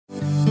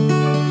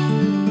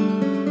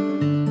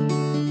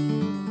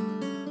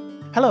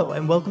Hello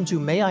and welcome to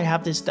May I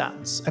Have This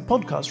Dance, a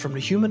podcast from the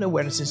Human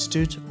Awareness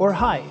Institute, or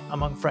HI,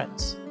 among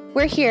friends.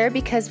 We're here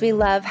because we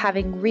love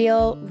having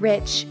real,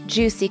 rich,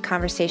 juicy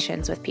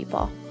conversations with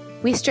people.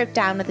 We strip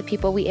down with the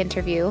people we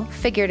interview,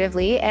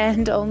 figuratively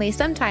and only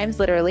sometimes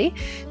literally,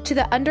 to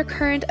the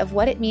undercurrent of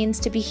what it means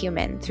to be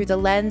human through the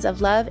lens of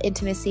love,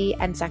 intimacy,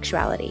 and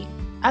sexuality.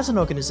 As an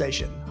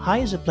organization, HI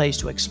is a place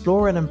to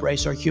explore and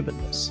embrace our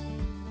humanness.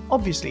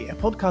 Obviously, a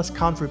podcast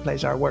can't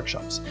replace our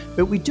workshops,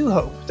 but we do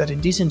hope that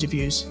in these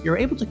interviews, you're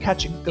able to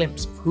catch a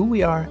glimpse of who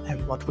we are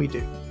and what we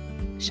do.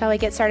 Shall we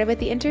get started with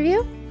the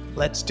interview?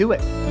 Let's do it.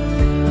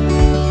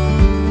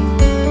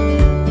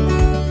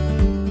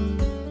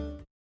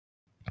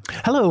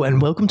 Hello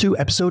and welcome to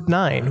episode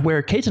 9,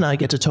 where Kate and I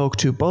get to talk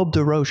to Bob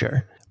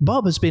DeRozier.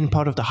 Bob has been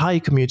part of the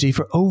HI community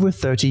for over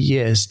 30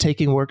 years,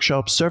 taking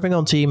workshops, serving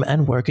on team,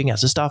 and working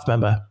as a staff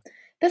member.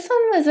 This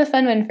one was a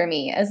fun one for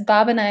me, as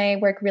Bob and I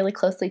work really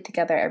closely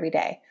together every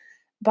day.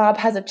 Bob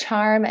has a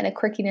charm and a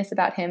quirkiness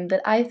about him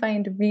that I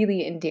find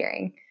really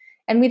endearing.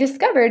 And we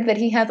discovered that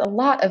he has a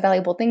lot of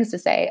valuable things to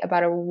say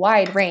about a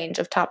wide range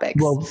of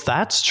topics. Well,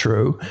 that's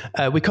true.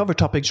 We cover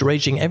topics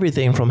ranging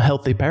everything from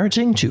healthy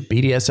parenting to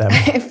BDSM.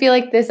 I feel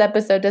like this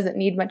episode doesn't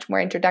need much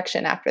more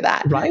introduction after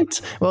that. Right?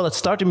 Well, let's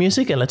start the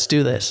music and let's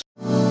do this.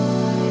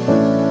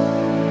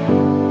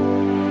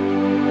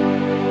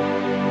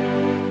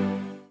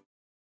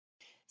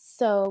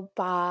 So,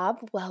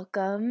 Bob,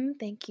 welcome.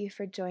 Thank you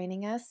for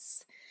joining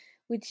us.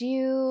 Would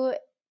you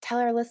tell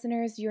our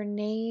listeners your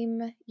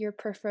name, your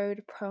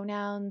preferred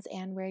pronouns,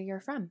 and where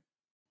you're from?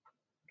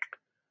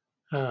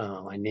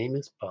 My name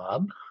is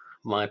Bob.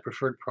 My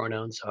preferred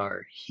pronouns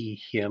are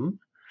he, him.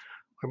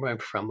 Where am I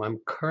from?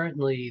 I'm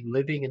currently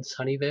living in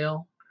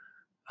Sunnyvale.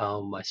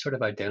 I sort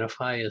of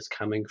identify as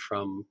coming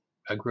from,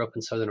 I grew up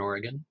in Southern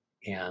Oregon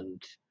and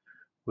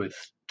with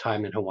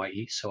time in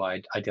Hawaii, so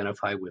I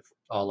identify with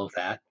all of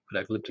that, but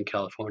I've lived in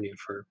California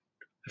for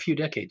a few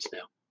decades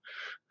now.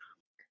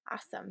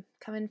 Awesome.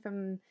 Coming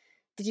from,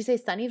 did you say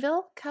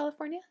Sunnyvale,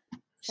 California?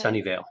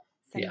 Sunnyvale.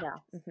 Sunnyvale. Yeah.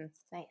 Mm-hmm.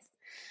 Nice.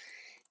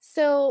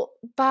 So,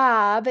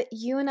 Bob,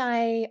 you and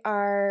I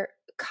are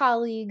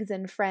colleagues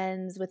and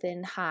friends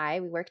within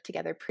HI. We work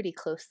together pretty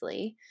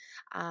closely.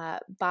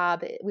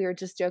 Bob, we were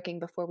just joking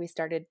before we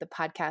started the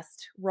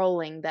podcast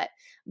rolling that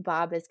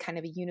Bob is kind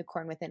of a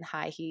unicorn within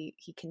HI. He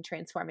can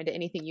transform into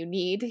anything you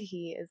need.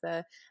 He is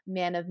a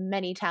man of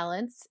many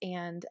talents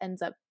and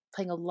ends up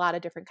playing a lot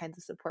of different kinds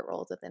of support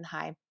roles within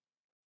HI.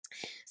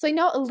 So I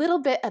know a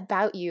little bit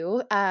about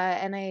you,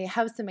 and I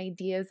have some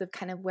ideas of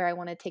kind of where I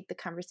want to take the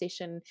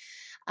conversation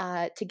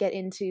to get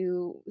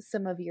into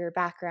some of your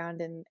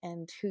background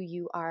and who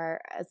you are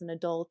as an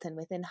adult and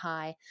within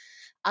HI.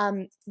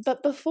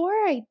 But before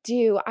I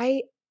do,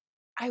 I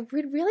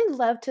would really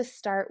love to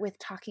start with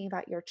talking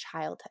about your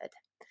childhood.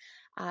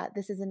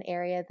 This is an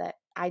area that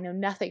I know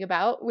nothing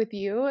about with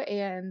you,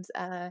 and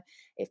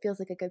it feels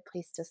like a good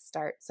place to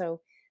start. So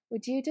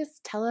would you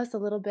just tell us a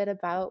little bit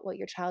about what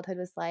your childhood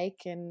was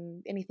like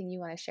and anything you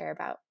want to share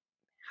about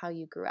how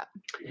you grew up?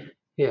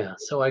 Yeah,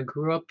 so I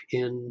grew up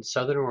in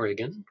Southern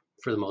Oregon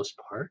for the most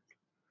part.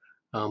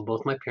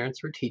 Both my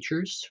parents were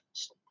teachers,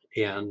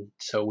 and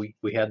so we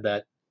had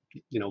that,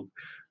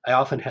 I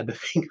often had the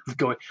thing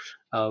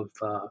of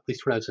at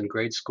least when I was in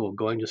grade school,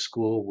 going to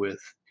school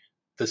with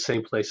the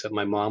same place that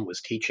my mom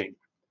was teaching,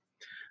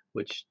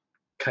 which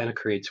kind of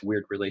creates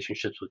weird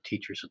relationships with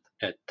teachers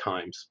at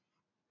times.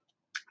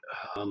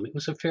 It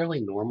was a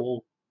fairly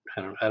normal.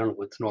 I don't know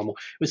what's normal.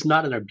 It was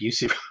not an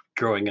abusive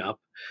growing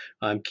up.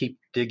 Keep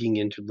digging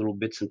into little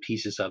bits and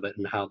pieces of it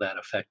and how that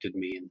affected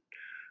me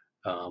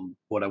and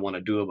what I want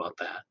to do about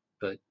that.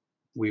 But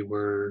we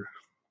were.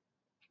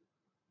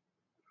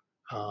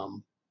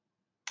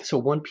 So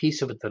one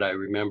piece of it that I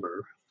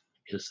remember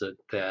is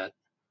that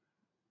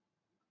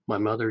my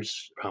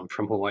mother's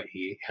from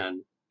Hawaii,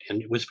 and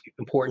it was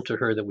important to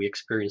her that we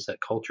experience that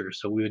culture.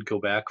 So we would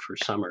go back for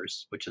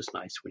summers, which is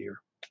nice when you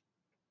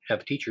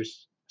have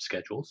teachers'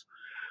 schedules,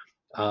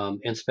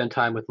 and spend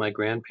time with my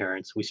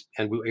grandparents. We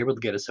were able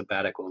to get a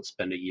sabbatical and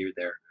spend a year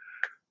there,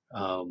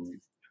 a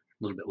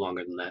little bit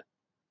longer than that,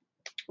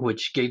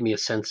 which gave me a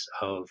sense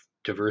of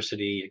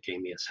diversity. It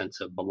gave me a sense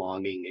of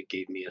belonging. It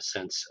gave me a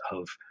sense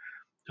of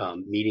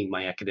meeting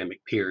my academic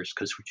peers,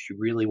 because what you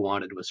really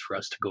wanted was for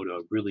us to go to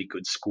a really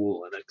good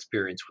school and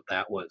experience what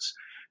that was,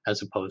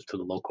 as opposed to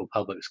the local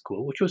public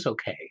school, which was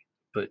okay,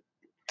 but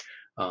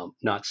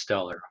not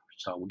stellar.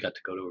 So we got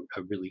to go to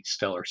a really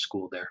stellar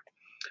school there.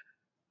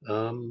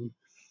 I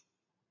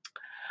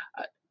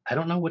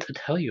don't know what to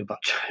tell you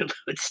about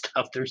childhood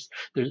stuff. There's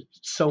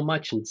so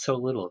much and so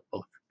little,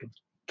 both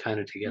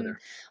kind of together.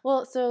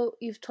 Well, so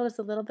you've told us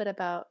a little bit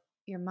about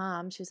your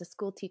mom. She was a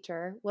school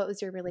teacher. What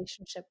was your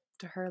relationship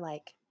to her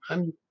like?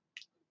 I'm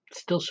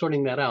still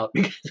sorting that out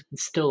because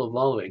it's still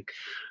evolving.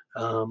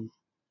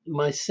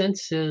 My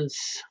sense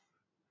is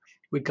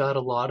we got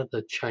a lot of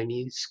the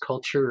Chinese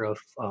culture of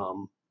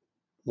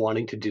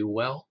wanting to do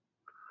well.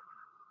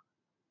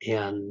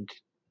 And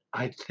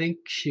I think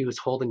she was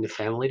holding the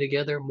family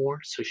together more.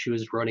 So she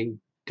was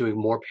doing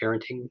more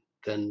parenting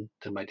than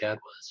my dad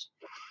was.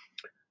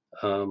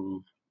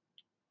 Um,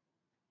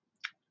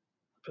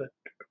 but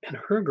in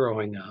her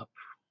growing up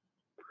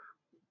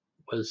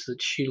was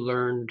that she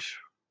learned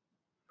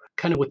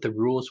kind of what the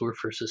rules were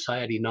for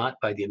society, not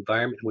by the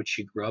environment in which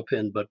she grew up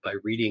in, but by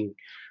reading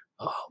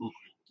um,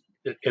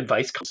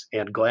 advice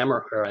and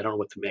glamour, or I don't know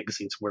what the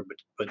magazines were,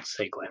 but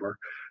say glamour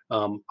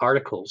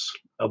articles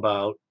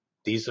about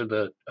these are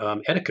the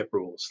etiquette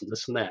rules and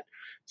this and that.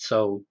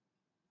 So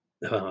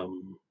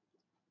um,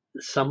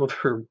 some of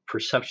her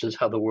perceptions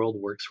how the world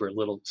works were a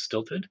little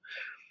stilted.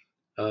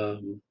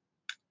 Um,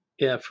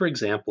 yeah, for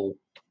example,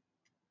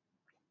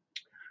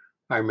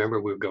 I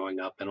remember we were growing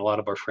up, and a lot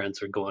of our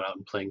friends were going out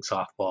and playing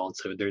softball, and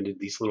so they're into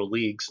these little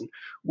leagues, and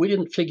we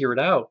didn't figure it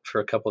out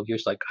for a couple of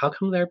years. Like, how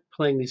come they're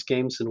playing these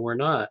games and we're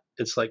not?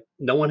 It's like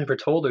no one ever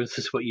told her this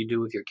is what you do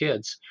with your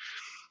kids,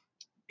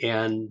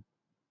 and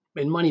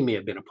money may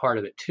have been a part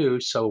of it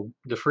too. So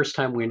the first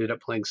time we ended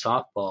up playing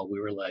softball, we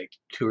were like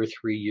 2 or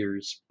 3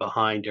 years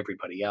behind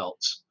everybody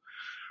else.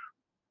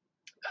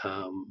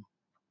 Um,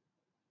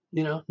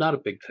 not a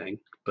big thing,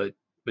 but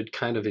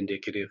kind of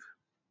indicative.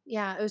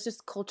 Yeah, it was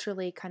just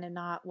culturally kind of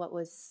not what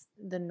was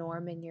the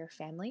norm in your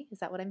family. Is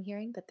that what I'm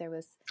hearing? That there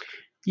was.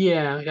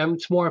 Yeah,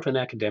 it's more of an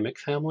academic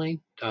family.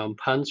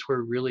 Puns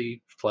were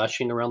really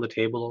flashing around the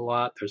table a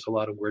lot. There's a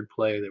lot of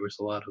wordplay. There was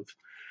a lot of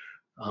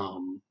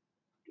um,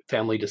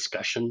 family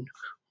discussion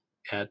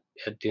at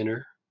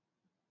dinner.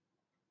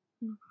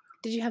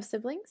 Did you have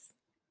siblings?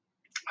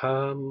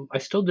 I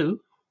still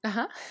do.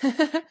 Uh-huh.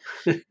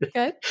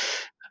 Good.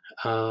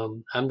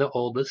 I'm the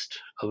oldest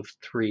of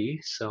three,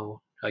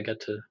 so I got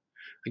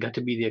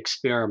to be the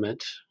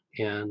experiment.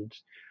 And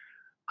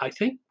I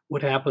think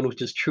what happened,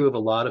 which is true of a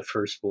lot of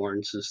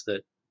firstborns, is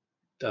that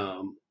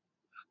um,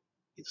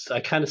 I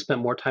kind of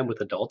spent more time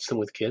with adults than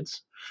with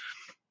kids,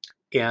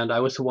 and I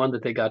was the one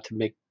that they got to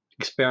make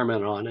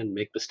experiment on and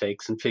make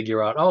mistakes and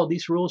figure out, oh,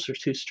 these rules are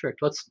too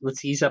strict.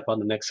 Let's ease up on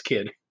the next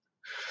kid.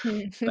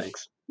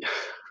 Thanks.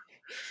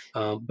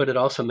 But it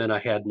also meant I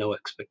had no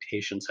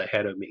expectations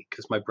ahead of me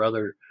because my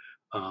brother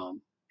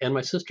and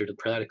my sister, to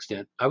that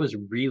extent, I was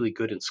really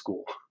good in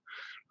school,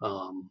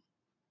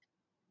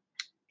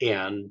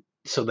 and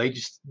so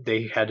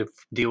they had to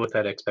deal with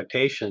that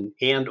expectation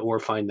and or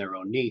find their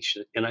own niche,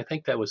 and I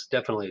think that was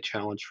definitely a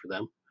challenge for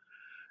them.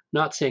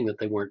 Not saying that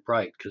they weren't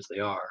bright because they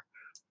are,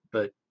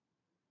 but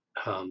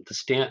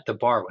the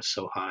bar was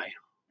so high.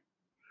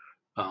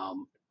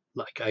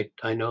 Like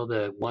I know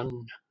that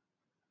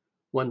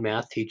one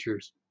math teacher,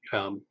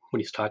 when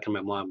he's talking to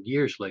my mom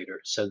years later,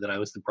 said that I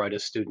was the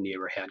brightest student he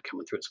ever had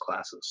coming through his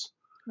classes.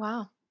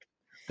 Wow.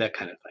 That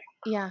kind of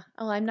thing. Yeah.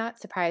 Oh, I'm not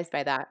surprised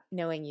by that,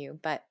 knowing you.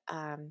 But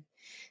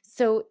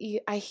so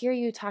I hear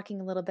you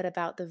talking a little bit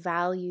about the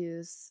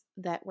values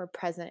that were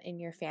present in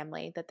your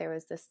family, that there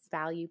was this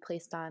value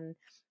placed on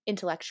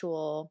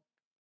intellectual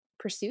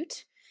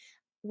pursuit.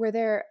 Were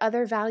there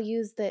other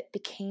values that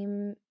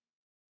became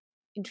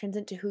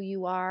intrinsic to who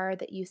you are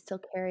that you still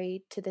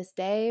carry to this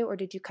day, or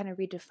did you kind of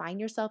redefine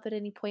yourself at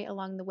any point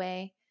along the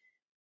way?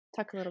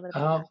 Talk a little bit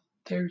about Uh,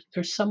 that.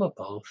 there's some of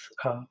both.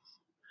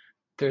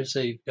 There's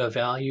a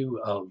value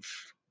of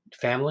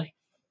family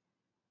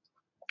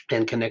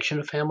and connection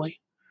to family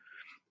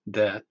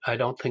that I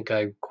don't think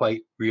I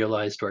quite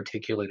realized or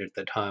articulated at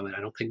the time, and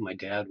I don't think my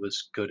dad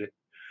was good at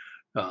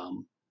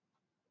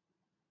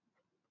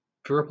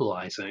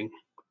verbalizing.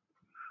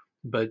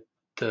 But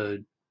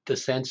the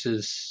sense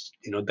is,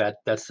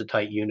 that's the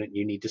tight unit.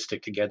 You need to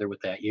stick together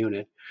with that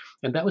unit,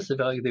 and that was the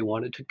value they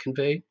wanted to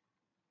convey.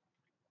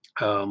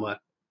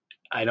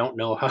 I don't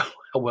know how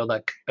well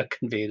that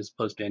conveyed as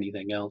opposed to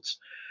anything else.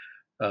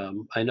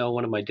 I know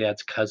one of my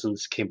dad's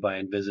cousins came by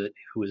and visit,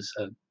 who was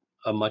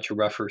a much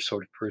rougher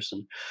sort of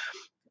person,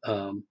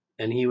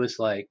 and he was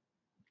like,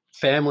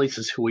 "Families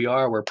is who we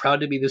are. We're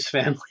proud to be this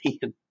family."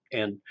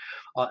 And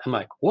I'm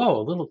like, "Whoa,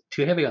 a little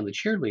too heavy on the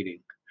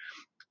cheerleading,"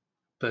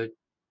 but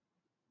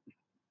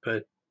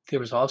but there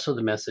was also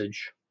the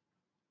message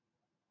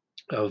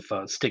of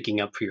sticking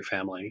up for your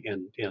family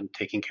and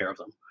taking care of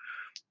them.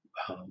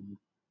 Um,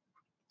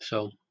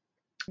 so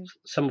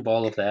some of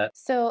all of that.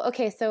 So,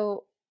 okay,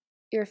 so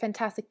you're a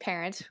fantastic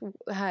parent.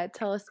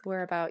 Tell us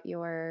more about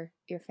your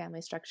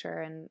family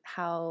structure and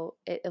how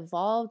it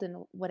evolved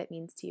and what it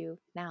means to you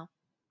now.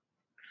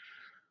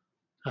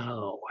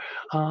 Oh,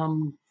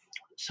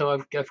 so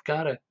I've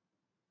got a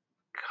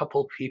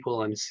couple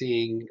people I'm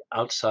seeing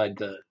outside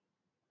the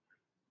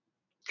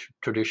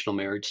traditional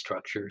marriage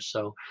structure.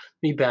 So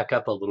let me back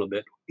up a little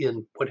bit.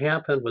 In what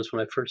happened was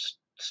when I first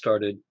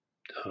started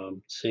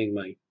seeing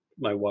my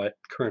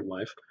current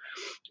wife,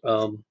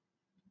 um,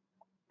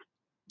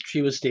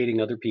 she was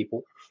dating other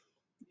people,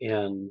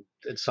 and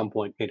at some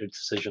point made a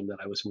decision that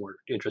I was more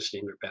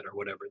interesting or better,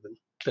 whatever,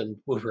 than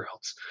whoever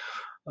else.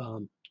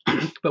 Um,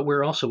 but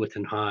we're also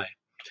within high.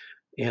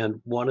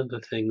 And one of the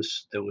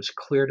things that was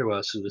clear to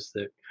us was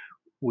that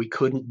we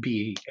couldn't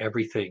be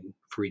everything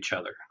for each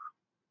other.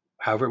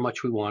 However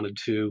much we wanted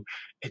to,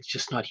 it's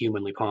just not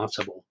humanly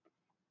possible.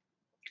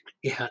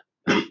 Yeah.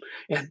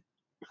 And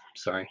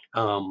sorry.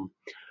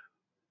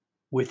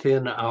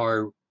 Within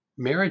our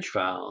marriage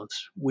vows,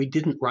 we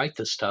didn't write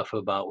the stuff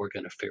about we're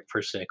going to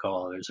forsake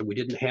all others, and we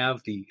didn't have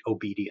the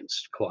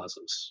obedience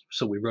clauses.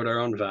 So we wrote our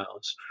own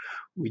vows.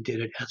 We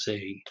did it as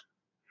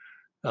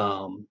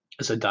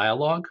a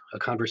dialogue, a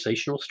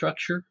conversational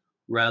structure,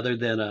 rather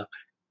than a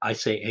I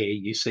say A,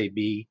 you say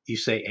B, you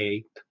say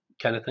A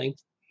kind of thing.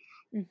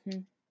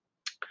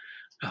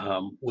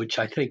 Which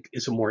I think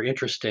is a more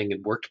interesting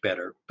and worked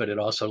better, but it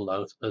also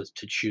allows us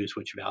to choose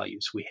which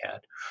values we had.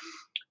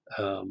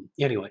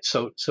 Anyway,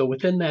 so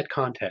within that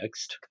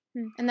context,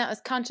 and that was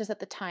conscious at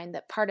the time,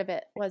 that part of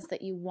it was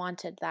that you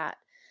wanted that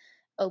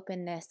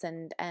openness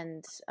and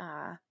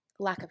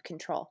lack of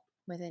control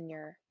within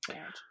your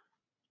marriage.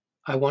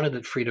 I wanted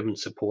that freedom and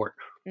support.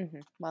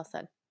 Well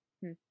said.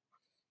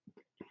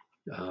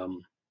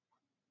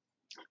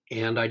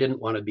 And I didn't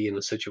want to be in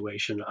the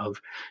situation of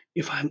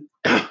if I'm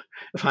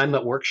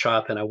at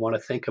workshop and I want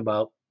to think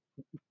about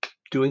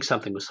doing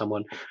something with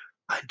someone,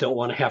 I don't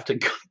want to have to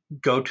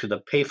go to the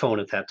payphone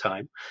at that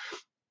time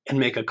and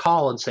make a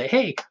call and say,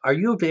 "Hey, are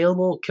you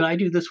available? Can I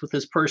do this with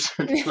this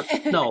person?"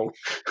 No,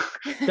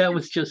 that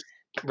was just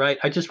right.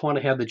 I just want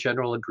to have the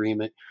general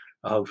agreement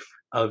of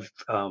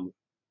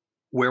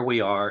where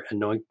we are, and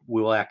knowing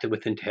we will act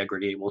with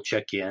integrity. We'll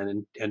check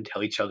in and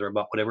tell each other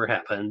about whatever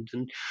happened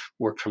and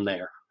work from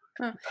there.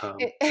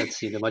 That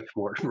seemed a much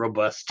more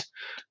robust.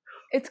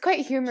 It's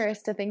quite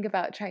humorous to think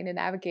about trying to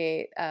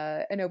navigate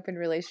an open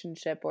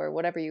relationship, or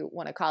whatever you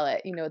want to call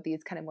it,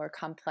 these kind of more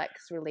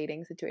complex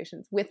relating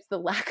situations with the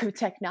lack of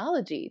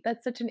technology.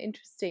 That's such an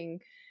interesting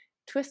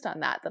twist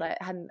on that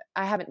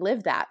I haven't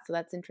lived that. So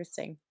that's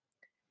interesting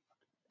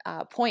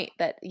point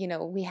that,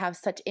 we have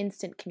such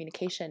instant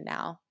communication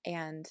now.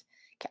 And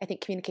I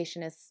think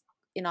communication is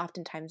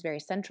oftentimes very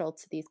central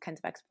to these kinds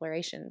of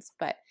explorations,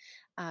 but,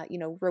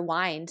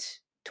 rewind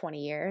 20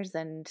 years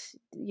and,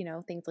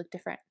 things look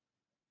different.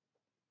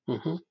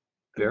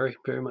 Very,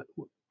 very much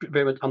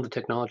on the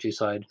technology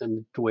side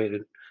and the way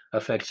it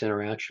affects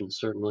interactions,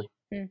 certainly.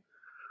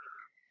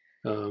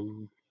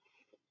 So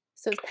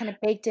it's kind of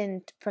baked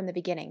in from the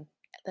beginning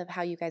of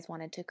how you guys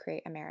wanted to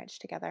create a marriage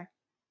together.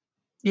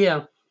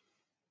 Yeah.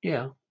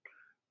 I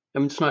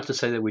mean, it's not to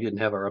say that we didn't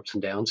have our ups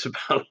and downs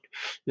about,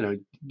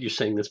 you're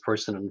saying this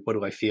person and what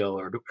do I feel,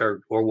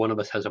 or one of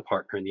us has a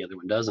partner and the other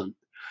one doesn't.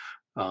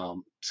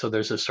 So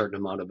there's a certain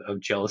amount of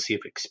jealousy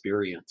of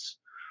experience,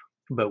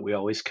 but we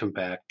always come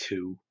back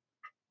to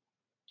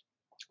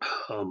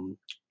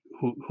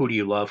who do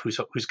you love? Who's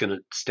going to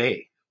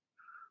stay,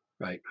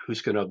 right?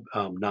 Who's going to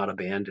not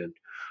abandon?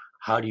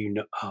 How do you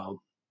know?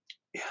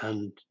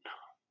 And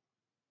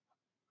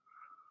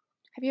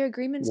have your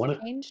agreements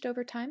changed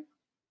over time?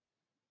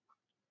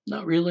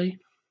 Not really.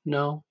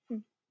 No.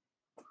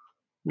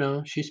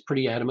 No, she's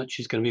pretty adamant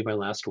she's going to be my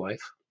last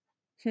wife.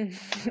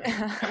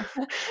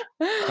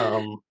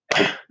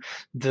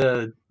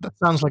 That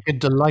sounds like a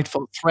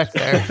delightful threat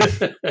there.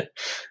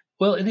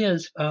 Well, it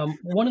is.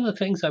 One of the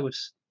things I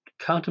was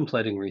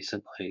contemplating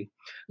recently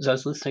is I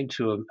was listening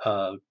to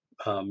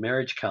a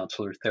marriage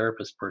counselor,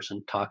 therapist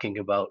person talking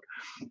about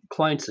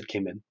clients that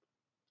came in,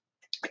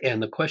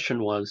 and the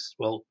question was,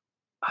 well,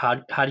 how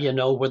do you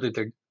know whether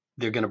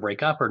they're going to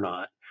break up or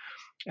not?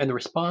 And the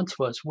response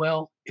was,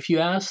 well, if you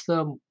ask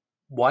them,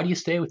 why do you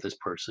stay with this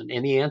person?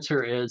 And the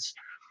answer is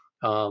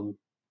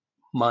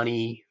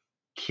money,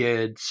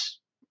 kids,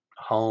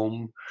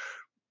 home,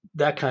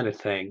 that kind of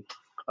thing.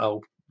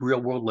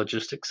 Real world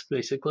logistics,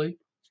 basically.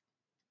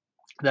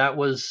 That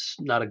was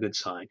not a good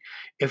sign.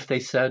 If they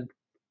said,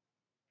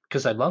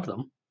 because I love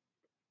them,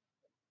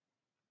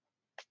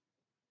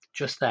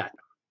 just that,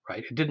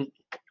 right? It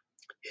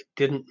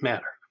didn't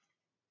matter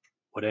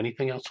what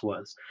anything else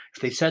was.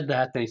 If they said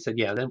that, then he said,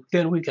 yeah,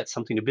 then we've got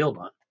something to build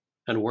on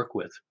and work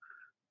with.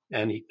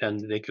 And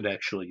they could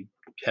actually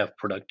have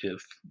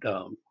productive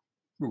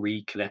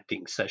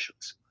reconnecting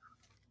sessions.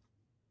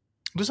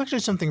 There's actually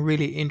something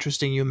really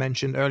interesting you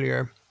mentioned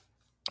earlier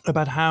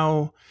about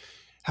how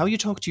you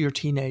talk to your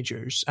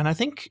teenagers. And I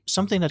think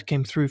something that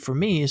came through for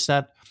me is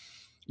that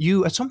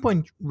you at some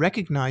point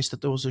recognized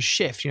that there was a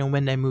shift.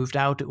 When they moved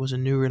out, it was a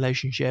new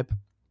relationship.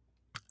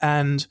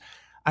 And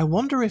I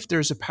wonder if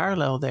there's a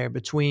parallel there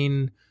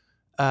between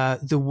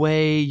the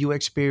way you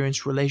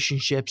experience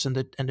relationships and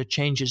the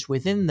changes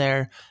within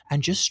there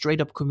and just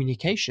straight up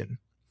communication.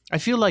 I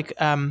feel like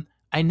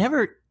I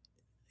never,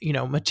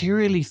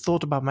 materially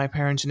thought about my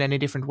parents in any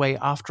different way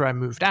after I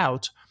moved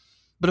out.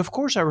 But of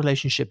course our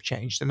relationship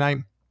changed. And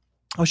I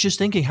was just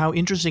thinking how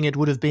interesting it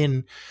would have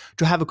been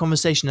to have a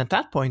conversation at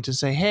that point and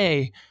say,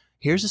 hey,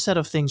 here's a set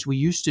of things we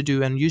used to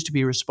do and used to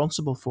be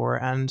responsible for.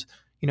 And,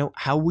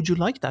 how would you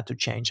like that to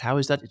change? How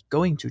is that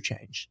going to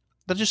change?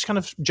 That just kind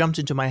of jumped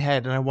into my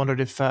head. And I wondered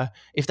if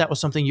that was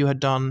something you had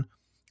done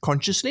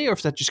consciously or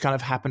if that just kind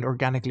of happened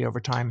organically over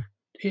time.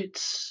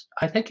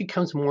 I think it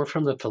comes more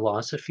from the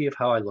philosophy of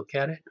how I look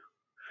at it.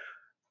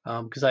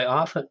 Because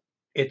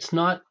it's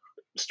not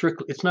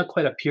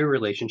quite a peer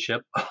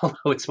relationship,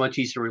 although it's much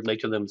easier to relate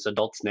to them as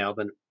adults now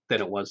than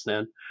it was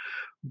then.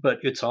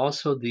 But it's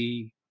also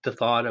the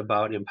thought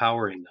about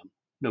empowering them,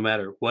 no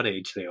matter what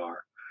age they are.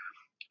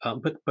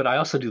 But I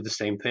also do the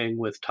same thing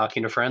with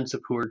talking to friends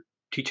who are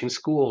teaching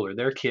school or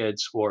their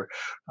kids or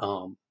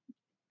um,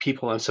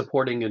 people I'm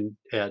supporting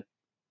at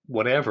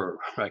whatever.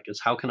 Right?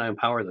 Is how can I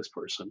empower this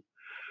person?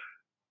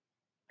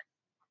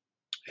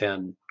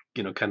 And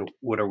kind of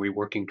what are we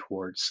working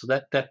towards? So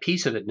that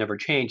piece of it never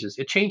changes.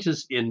 It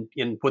changes in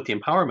what the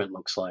empowerment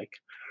looks like.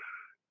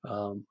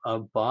 A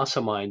boss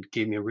of mine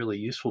gave me a really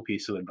useful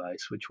piece of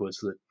advice, which was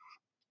that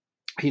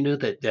he knew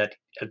that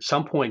at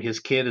some point his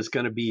kid is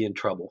going to be in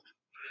trouble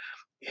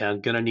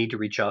and going to need to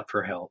reach out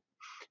for help.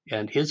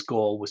 And his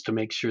goal was to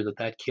make sure that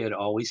that kid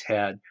always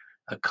had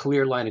a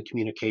clear line of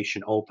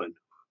communication open.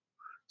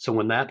 So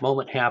when that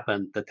moment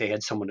happened, that they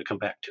had someone to come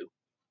back to.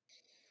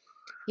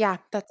 Yeah,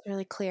 that's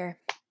really clear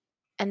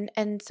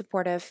and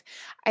supportive.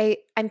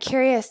 I'm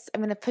curious.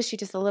 I'm going to push you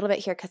just a little bit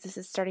here because this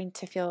is starting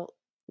to feel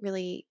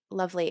really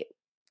lovely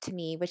to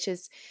me, which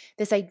is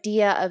this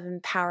idea of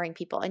empowering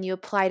people, and you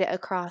applied it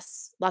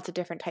across lots of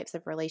different types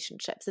of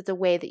relationships. It's a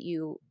way that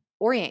you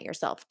orient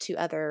yourself to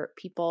other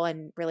people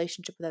and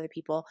relationship with other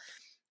people.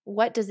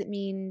 What does it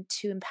mean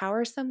to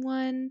empower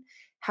someone?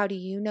 How do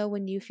you know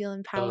when you feel Um,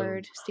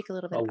 empowered? Speak a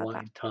little bit a about that.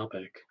 wide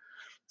topic.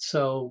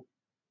 So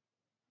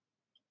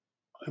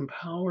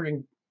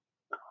empowering,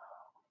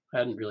 I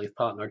hadn't really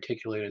thought and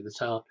articulated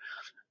this out,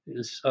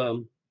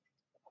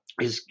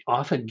 is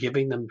often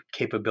giving them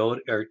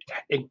capability or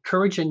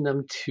encouraging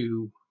them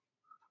to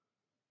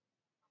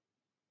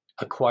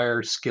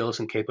acquire skills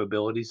and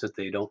capabilities that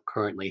they don't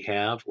currently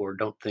have or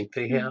don't think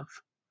they Mm. have.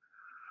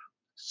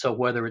 So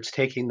whether it's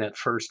taking that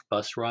first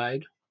bus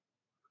ride,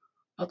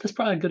 that's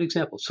probably a good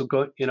example. So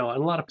and a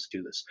lot of us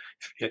do this.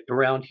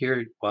 Around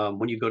here,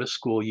 when you go to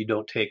school, you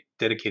don't take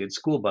dedicated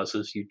school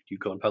buses. You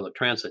go in public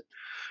transit.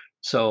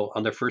 So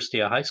on their first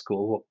day of high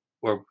school,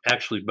 or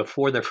actually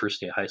before their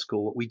first day of high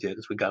school, what we did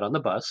is we got on the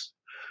bus.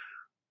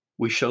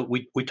 We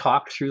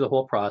talked through the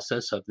whole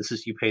process of this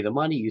is you pay the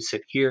money, you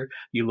sit here,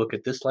 you look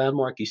at this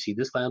landmark, you see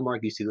this landmark,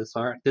 you see this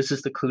landmark. This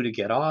is the clue to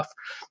get off,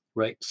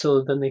 right?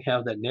 So then they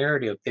have that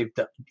narrative. They've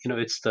done,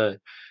 it's the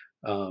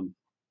um,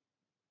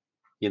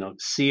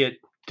 see it,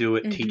 do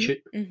it, teach Mhm.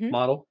 it Mhm.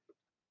 model.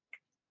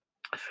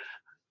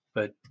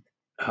 But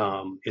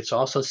it's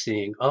also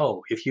seeing,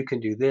 oh, if you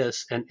can do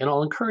this, and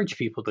I'll encourage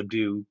people to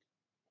do,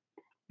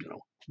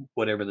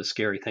 whatever the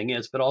scary thing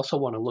is, but also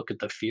want to look at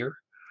the fear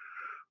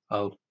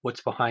of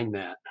what's behind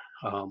that.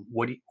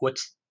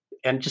 What's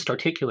and just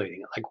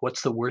articulating it, like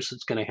what's the worst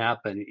that's going to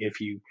happen if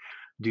you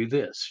do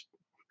this?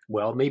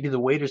 Well, maybe the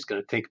waiter's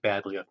going to think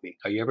badly of me.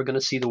 Are you ever going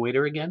to see the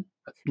waiter again?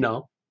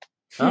 No.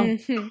 Oh,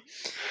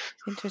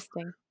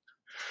 Interesting.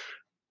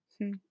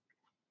 Hmm.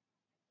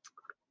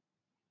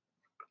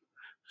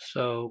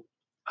 so.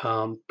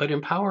 But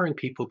empowering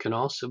people can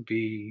also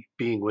be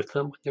being with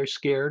them when they're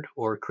scared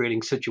or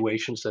creating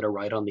situations that are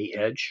right on the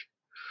edge.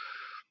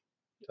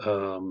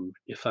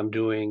 If I'm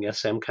doing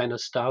SM kind of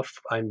stuff,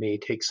 I may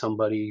take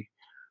somebody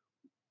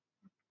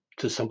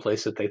to some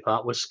place that they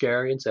thought was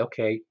scary and say,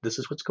 okay, this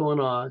is what's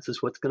going on. This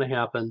is what's going to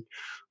happen.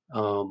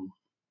 Um,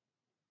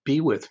 be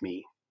with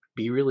me,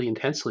 be really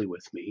intensely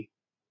with me.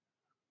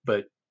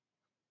 But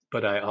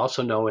I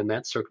also know in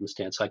that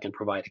circumstance, I can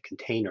provide a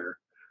container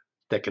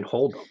that can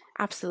hold them.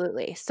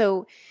 Absolutely.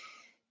 So,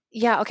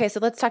 yeah, okay, so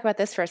let's talk about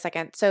this for a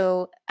second.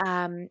 So,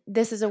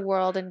 this is a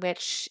world in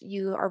which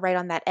you are right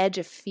on that edge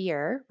of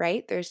fear,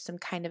 right? There's some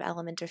kind of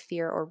element of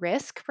fear or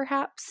risk,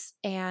 perhaps,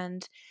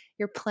 and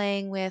you're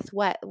playing with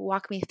what?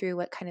 Walk me through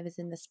what kind of is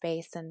in the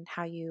space and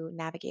how you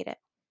navigate it.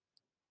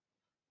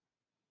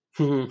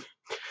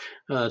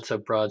 It's a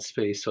broad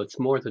space, so it's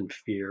more than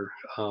fear.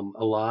 A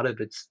lot of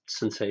it's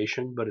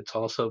sensation, but it's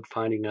also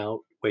finding out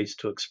ways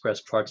to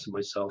express parts of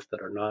myself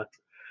that are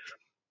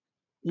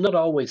not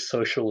always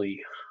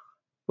socially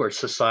or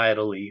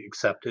societally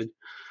accepted.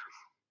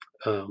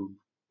 Um,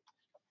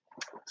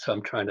 so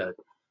I'm trying to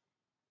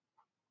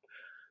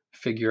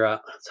figure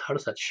out how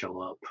does that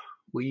show up.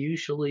 We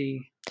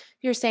usually,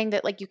 You're saying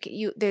that, like,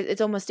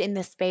 it's almost in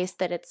this space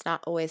that it's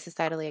not always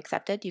societally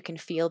accepted. You can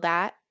feel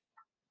that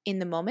in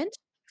the moment?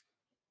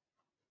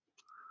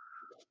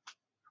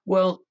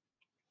 well,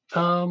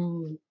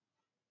 um,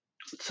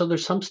 so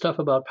there's some stuff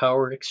about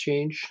power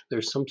exchange.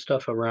 There's some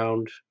stuff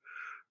around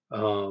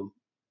um,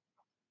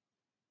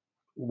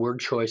 word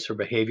choice or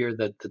behavior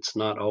that's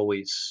not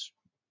always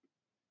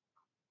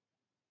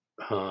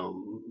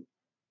um,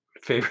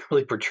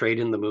 favorably portrayed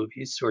in the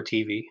movies or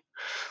TV.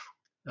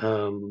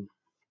 Um,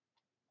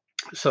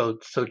 so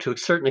to a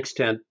certain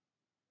extent,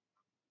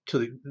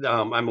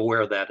 I'm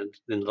aware of that,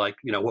 and like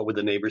what would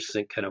the neighbors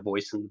think? Kind of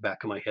voice in the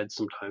back of my head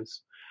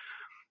sometimes.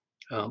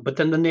 But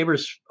then the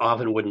neighbors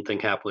often wouldn't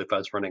think happily if I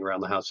was running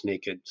around the house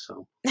naked.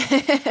 So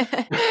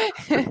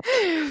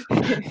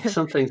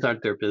some things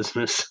aren't their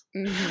business.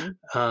 Mhm.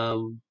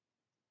 Um,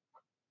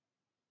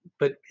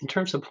 but in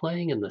terms of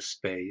playing in the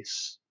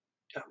space,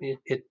 I mean,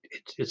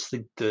 it's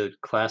the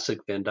classic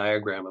Venn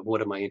diagram of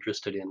what am I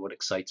interested in, what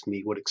excites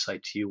me, what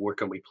excites you, where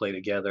can we play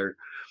together,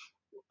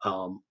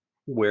 um,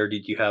 where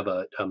did you have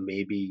a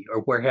maybe,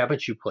 or where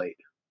haven't you played,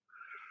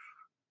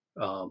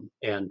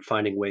 and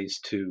finding ways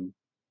to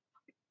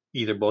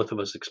either both of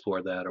us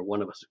explore that or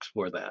one of us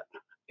explore that.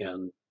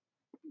 And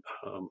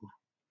um,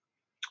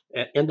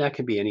 and that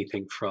can be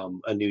anything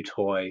from a new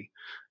toy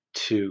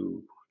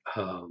to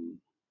um,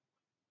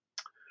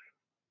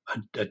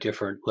 a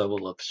different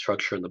level of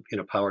structure in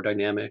a power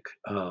dynamic,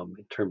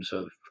 in terms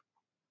of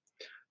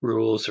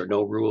rules or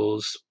no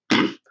rules,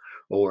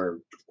 or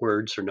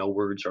words or no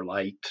words, or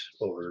light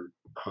or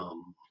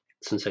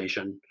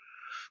sensation.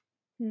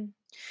 Hmm.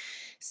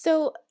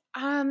 So,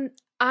 um,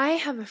 I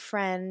have a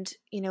friend,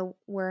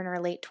 we're in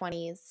our late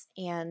 20s,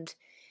 and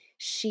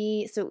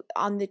so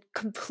on the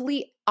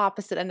complete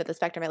opposite end of the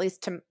spectrum, at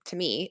least to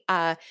me,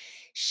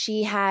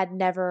 she had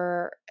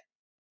never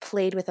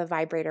played with a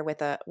vibrator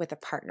with a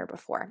partner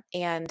before,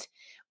 and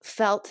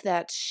felt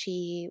that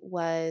she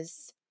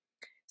was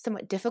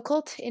somewhat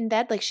difficult in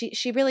bed. Like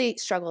she really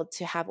struggled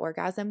to have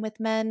orgasm with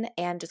men,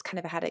 and just kind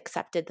of had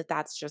accepted that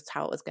that's just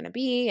how it was going to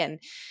be. And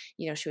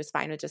she was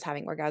fine with just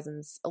having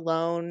orgasms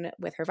alone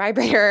with her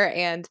vibrator,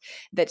 and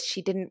that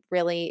she didn't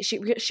really she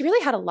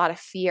really had a lot of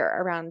fear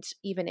around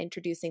even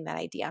introducing that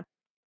idea.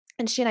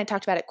 And she and I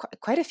talked about it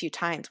quite a few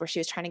times, where she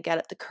was trying to get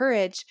up the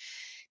courage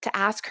to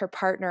ask her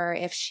partner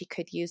if she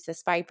could use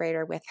this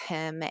vibrator with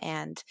him.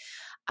 And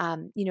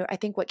I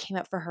think what came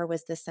up for her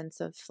was this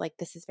sense of like,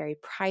 this is very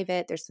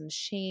private. There's some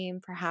shame,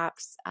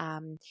 perhaps.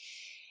 And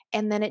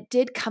then it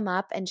did come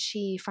up, and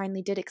she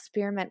finally did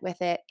experiment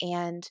with it.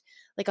 And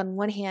like, on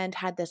one hand,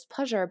 had this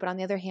pleasure, but on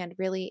the other hand,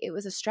 really, it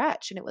was a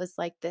stretch. And it was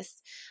like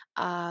this,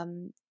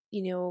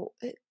 you know,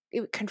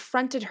 it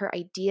confronted her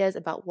ideas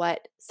about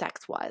what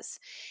sex was.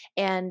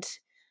 And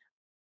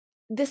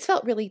this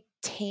felt really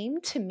tame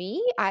to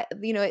me.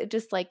 It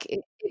just like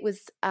it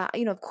was,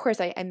 of course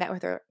I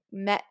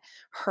met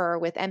her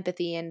with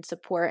empathy and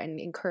support and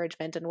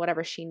encouragement and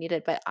whatever she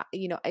needed. But,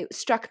 it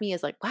struck me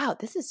as like, wow,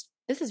 this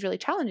is really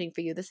challenging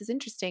for you. This is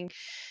interesting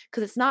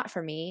because it's not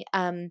for me.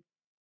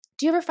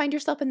 Do you ever find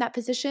yourself in that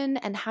position,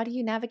 and how do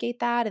you navigate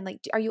that? And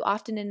like, are you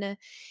often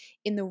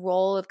in the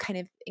role of kind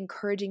of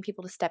encouraging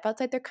people to step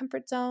outside their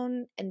comfort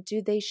zone? And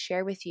do they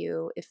share with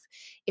you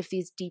if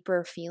these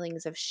deeper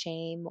feelings of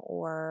shame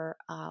or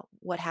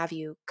what have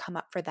you come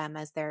up for them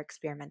as they're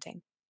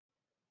experimenting?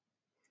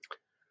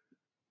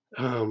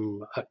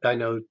 I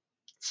know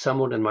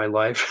someone in my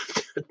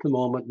life at the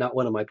moment, not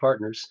one of my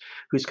partners,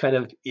 who's kind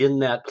of in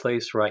that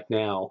place right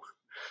now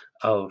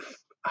of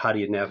how do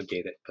you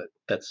navigate it. But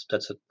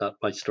not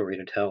my story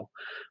to tell.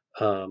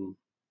 Um,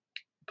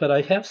 but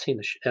I have seen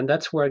and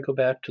that's where I go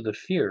back to the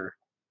fear.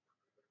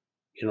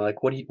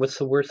 Like what's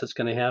the worst that's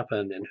going to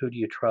happen, and who do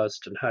you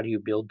trust, and how do you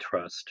build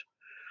trust?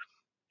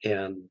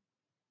 And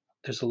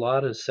there's a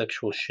lot of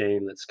sexual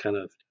shame that's kind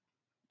of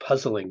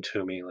puzzling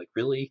to me. Like,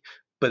 really,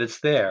 but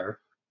it's there.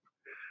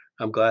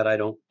 I'm glad I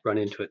don't run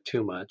into it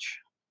too much.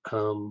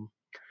 Um,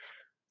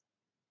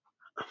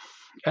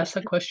 Ask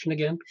that question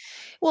again.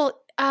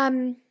 Well,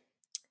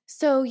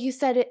 so you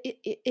said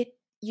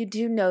you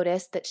do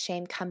notice that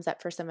shame comes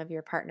up for some of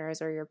your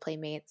partners or your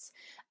playmates.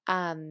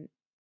 Um,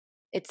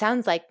 It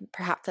sounds like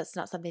perhaps that's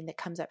not something that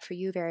comes up for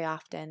you very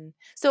often.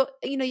 So,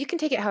 you can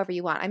take it however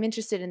you want. I'm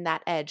interested in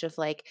that edge of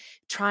like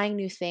trying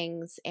new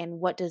things, and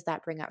what does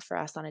that bring up for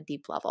us on a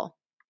deep level,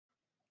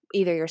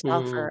 either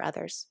yourself Mm, or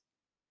others?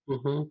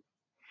 hmm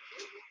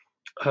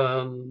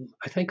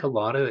I think a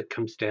lot of it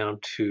comes down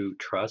to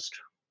trust.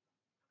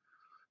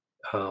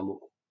 Um,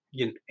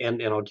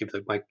 and I'll give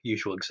my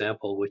usual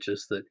example, which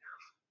is that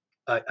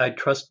I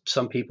trust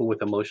some people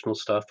with emotional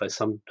stuff. I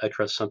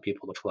trust some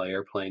people to fly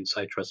airplanes.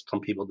 I trust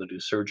some people to do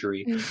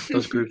surgery.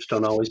 Those groups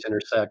don't always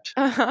intersect.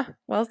 Uh-huh.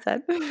 Well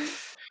said.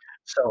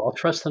 So I'll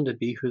trust them to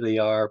be who they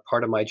are.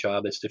 Part of my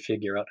job is to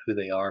figure out who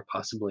they are,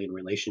 possibly in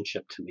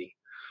relationship to me.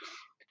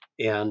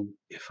 And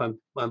if I'm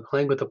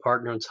playing with a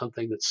partner on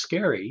something that's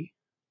scary,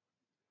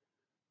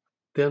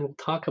 then we'll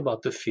talk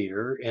about the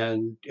fear,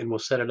 and we'll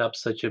set it up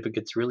such if it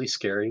gets really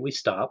scary, we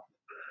stop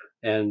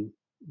and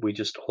we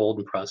just hold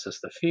and process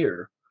the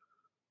fear.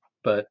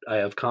 But I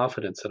have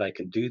confidence that I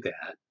can do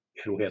that,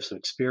 and we have some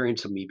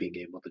experience of me being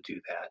able to do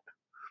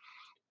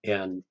that.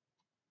 And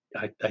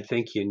I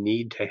think you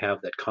need to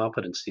have that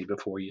competency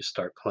before you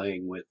start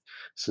playing with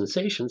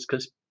sensations,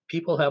 because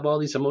people have all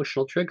these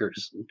emotional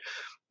triggers.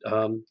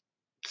 Um,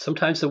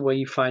 Sometimes the way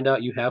you find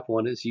out you have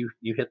one is you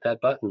hit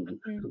that button, Mm.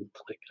 and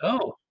it's like,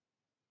 oh,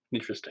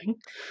 interesting.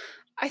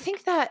 I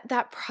think that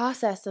that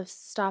process of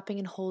stopping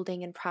and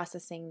holding and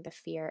processing the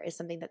fear is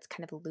something that's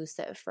kind of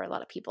elusive for a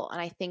lot of people.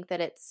 And I think that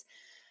it's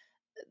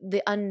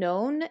the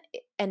unknown,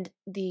 and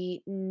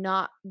the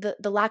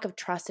lack of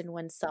trust in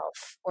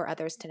oneself or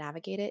others to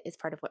navigate it is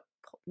part of what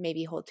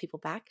maybe holds people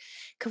back.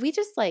 Could we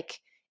just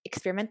like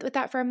experiment with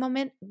that for a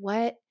moment?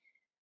 What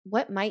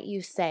might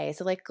you say?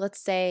 So like,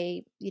 let's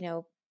say,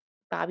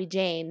 Bobby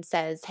Jane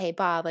says, "Hey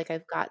Bob, like,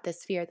 I've got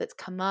this fear that's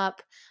come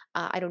up.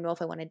 I don't know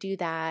if I want to do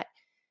that."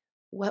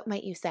 What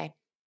might you say?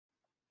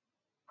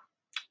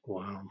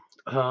 Wow.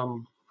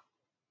 Um,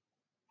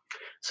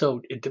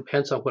 so it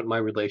depends on what my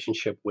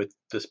relationship with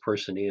this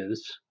person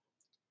is,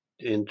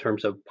 in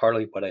terms of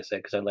partly what I say,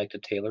 because I like to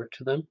tailor it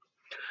to them.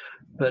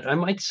 But I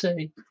might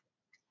say,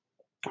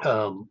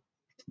 um,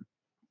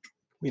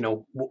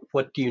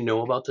 what do you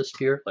know about this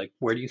fear? Like,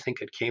 where do you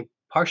think it came?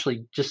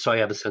 Partially just so I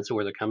have a sense of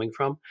where they're coming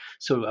from.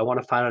 So I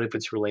want to find out if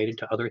it's related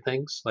to other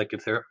things. Like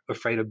if they're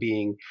afraid of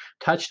being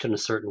touched in a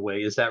certain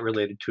way, is that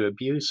related to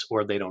abuse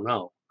or they don't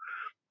know?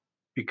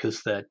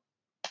 Because that,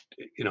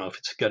 if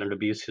it's got an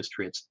abuse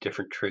history, it's a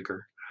different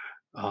trigger,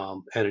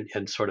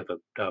 and sort of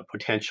a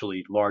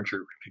potentially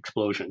larger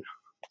explosion.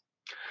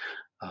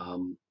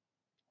 Um,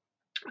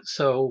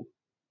 so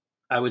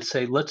I would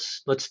say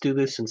let's do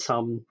this in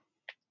some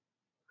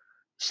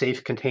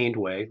safe, contained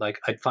way. Like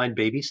I'd find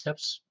baby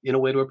steps in a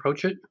way to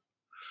approach it,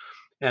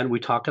 and we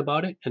talked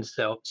about it. And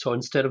so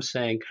instead of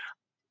saying,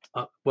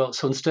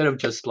 so instead of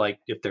just like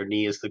if their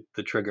knee is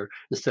the trigger,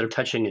 instead of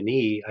touching a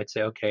knee, I'd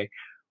say, okay,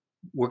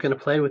 we're going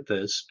to play with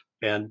this,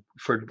 and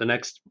for the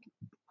next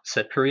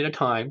set period of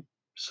time,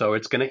 so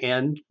it's going to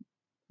end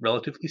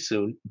relatively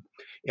soon.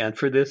 And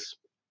for this,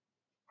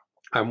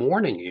 I'm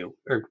warning you,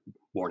 or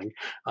warning,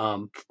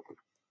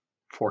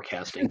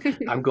 forecasting.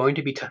 I'm going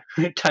to be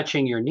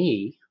touching your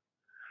knee.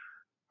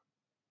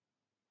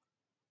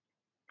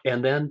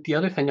 And then the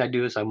other thing I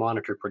do is I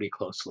monitor pretty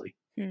closely.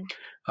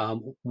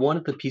 One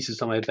of the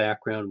pieces of my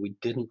background we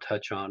didn't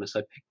touch on is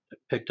I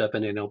picked up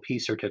an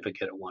NLP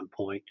certificate at one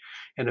point,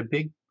 and a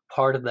big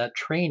part of that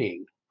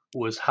training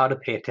was how to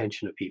pay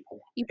attention to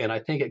people. And I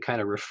think it kind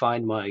of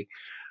refined my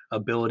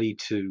ability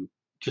to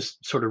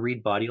just sort of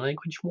read body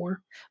language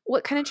more.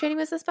 What kind of training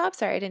was this, Bob?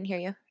 Sorry, I didn't hear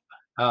you.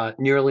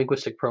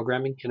 Neurolinguistic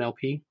programming,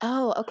 NLP.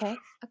 Oh,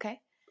 okay.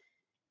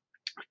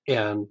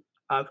 And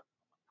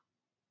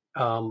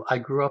I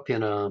grew up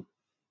in a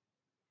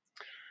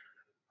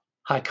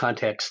high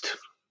context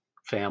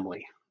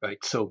family, right?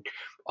 So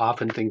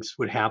often things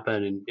would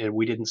happen and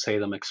we didn't say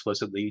them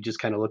explicitly. You just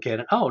kind of look at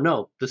it, oh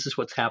no, this is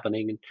what's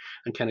happening,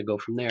 and kind of go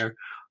from there.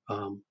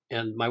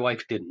 And my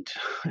wife didn't.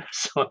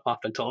 So I'm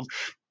often told,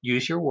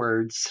 use your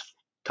words,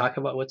 talk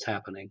about what's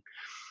happening.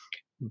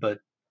 But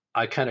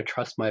I kind of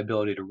trust my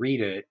ability to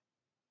read it.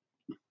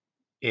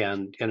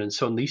 And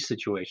so in these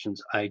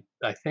situations, I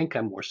think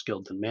I'm more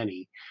skilled than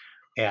many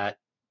at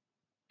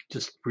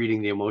just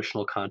reading the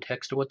emotional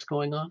context of what's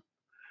going on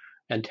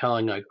and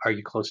telling, like, are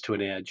you close to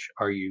an edge?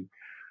 Are you,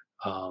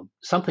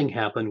 something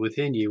happened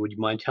within you? Would you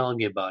mind telling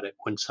me about it?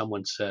 When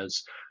someone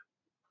says,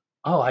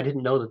 oh, I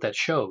didn't know that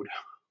showed.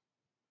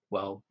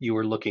 Well, you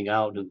were looking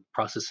out and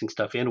processing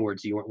stuff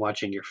inwards. You weren't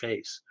watching your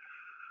face.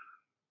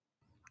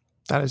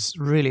 That is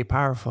really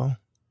powerful.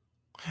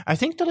 I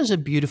think that is a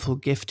beautiful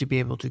gift to be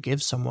able to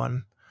give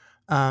someone.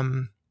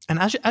 And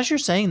as you're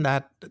saying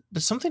that,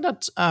 there's something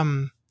that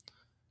kind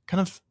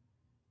of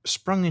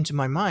sprung into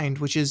my mind,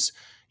 which is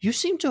you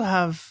seem to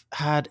have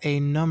had a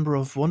number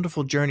of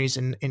wonderful journeys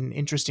in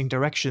interesting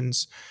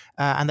directions,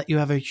 and that you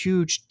have a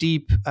huge,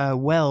 deep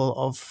well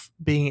of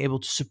being able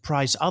to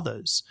surprise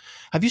others.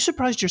 Have you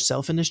surprised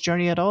yourself in this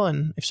journey at all?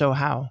 And if so,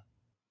 how?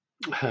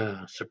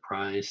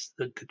 Surprise.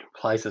 That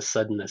implies a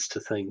suddenness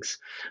to things.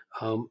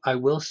 I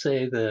will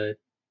say that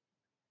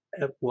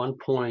at one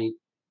point,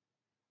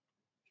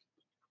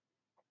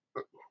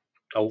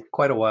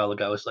 quite a while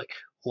ago, I was like,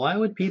 why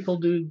would people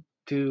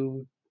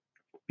do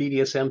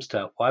BDSM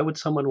stuff? Why would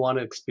someone want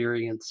to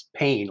experience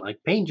pain? Like,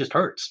 pain just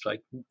hurts.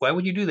 Like, why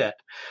would you do that?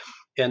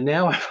 And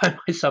now I find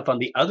myself on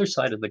the other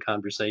side of the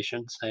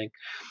conversation saying,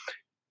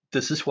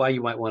 this is why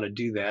you might want to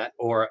do that,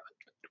 or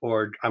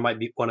I might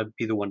want to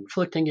be the one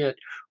inflicting it,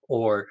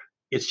 or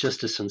it's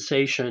just a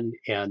sensation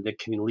and it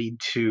can lead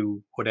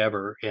to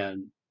whatever.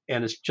 And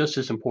it's just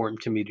as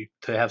important to me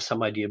to have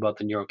some idea about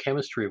the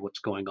neurochemistry of what's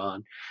going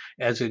on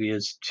as it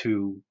is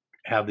to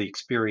have the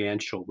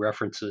experiential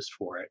references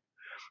for it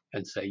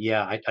and say,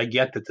 yeah, I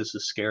get that this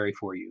is scary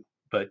for you,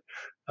 but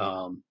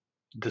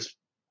this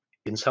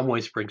in some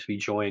ways brings me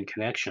joy and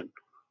connection.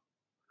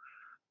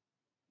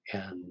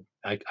 And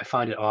I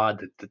find it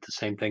odd that the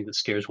same thing that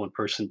scares one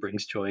person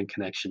brings joy and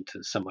connection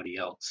to somebody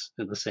else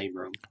in the same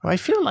room. Well, I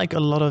feel like a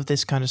lot of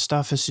this kind of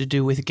stuff has to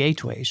do with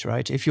gateways,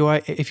 right? If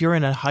you're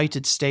in a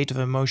heightened state of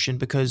emotion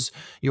because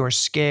you're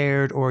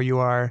scared or you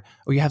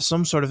have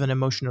some sort of an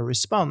emotional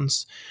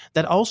response,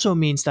 that also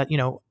means that,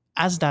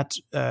 as that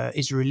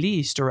is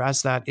released or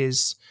as that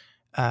is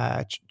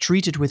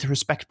treated with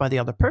respect by the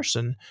other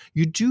person,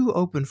 you do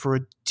open for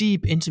a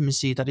deep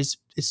intimacy that is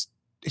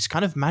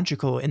kind of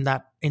magical in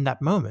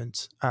that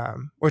moment,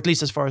 or at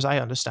least as far as I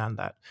understand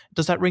that.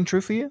 Does that ring true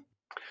for you?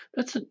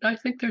 I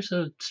think there's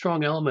a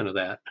strong element of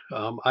that.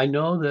 I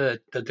know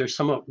that there's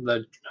some of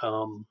that. I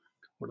don't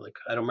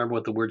remember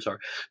what the words are,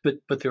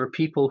 but there are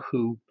people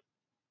who,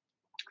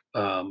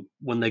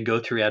 when they go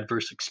through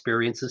adverse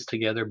experiences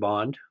together,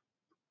 bond.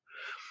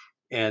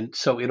 And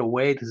so in a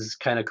way, this is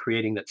kind of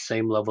creating that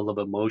same level of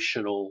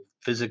emotional,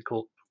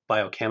 physical,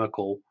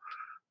 biochemical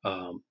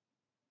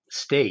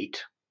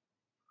state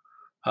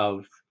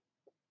of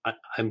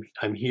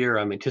I'm here,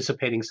 I'm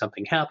anticipating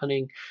something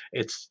happening.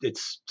 It's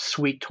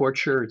sweet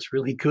torture. It's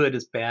really good.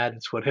 It's bad.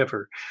 It's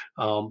whatever.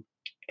 But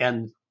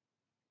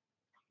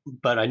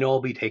I know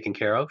I'll be taken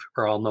care of,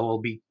 or I'll know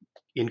I'll be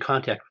in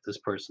contact with this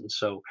person.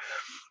 So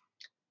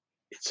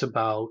it's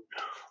about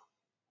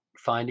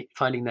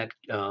finding that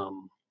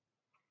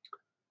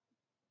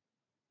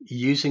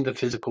using the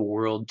physical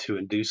world to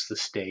induce the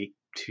state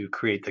to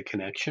create the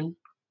connection.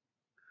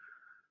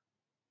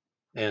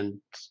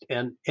 And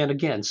and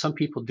again, some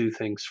people do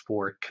things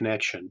for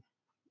connection,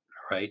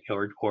 right?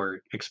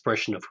 Or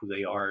expression of who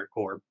they are,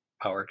 or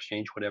power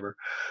exchange, whatever.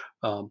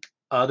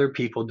 Other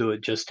people do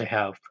it just to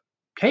have,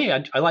 hey,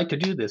 I like to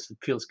do this. It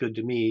feels good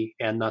to me,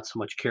 and not so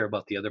much care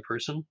about the other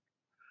person.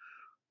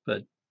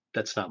 But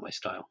that's not my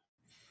style.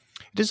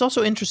 It is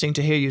also interesting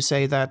to hear you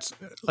say that,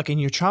 like in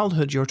your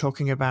childhood, you're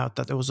talking about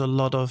that there was a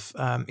lot of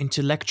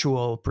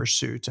intellectual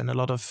pursuit and a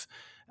lot of,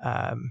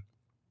 um,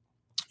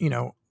 you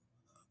know,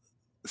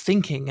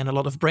 thinking and a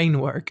lot of brain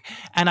work.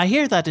 And I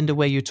hear that in the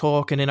way you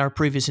talk and in our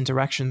previous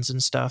interactions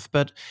and stuff.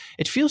 But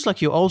it feels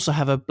like you also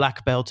have a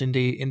black belt in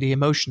the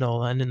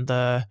emotional and in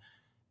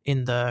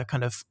the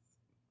kind of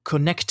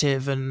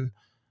connective and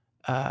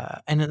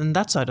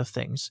that side of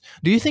things.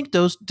 Do you think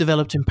those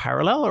developed in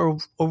parallel, or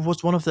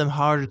was one of them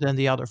harder than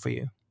the other for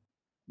you?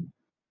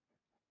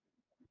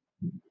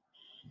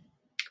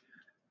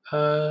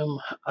 Um,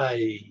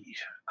 I,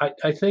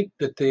 I think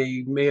that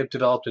they may have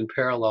developed in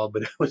parallel,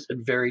 but it was at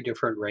very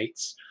different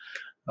rates.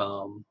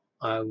 Um,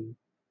 um,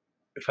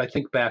 if I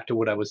think back to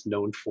what I was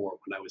known for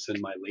when I was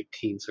in my late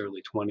teens,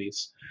 early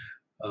 20s,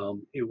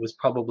 it was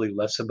probably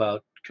less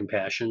about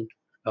compassion,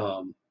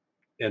 um,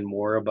 and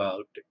more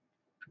about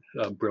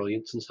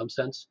brilliance in some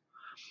sense.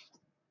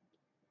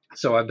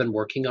 So I've been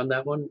working on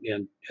that one,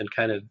 and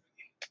kind of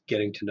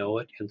getting to know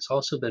it. And it's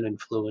also been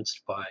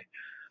influenced by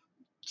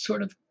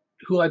sort of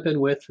who I've been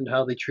with and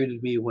how they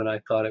treated me when I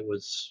thought it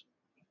was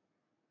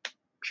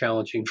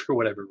challenging for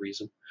whatever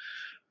reason.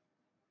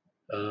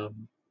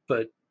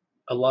 But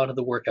a lot of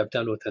the work I've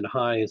done within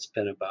High has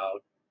been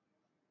about,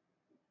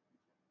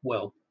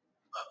 well,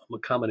 a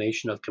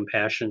combination of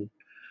compassion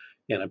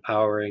and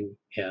empowering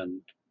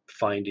and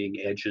finding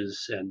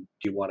edges, and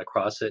do you want to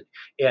cross it,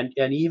 and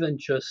even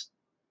just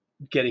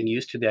getting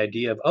used to the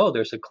idea of, oh,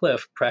 there's a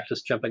cliff,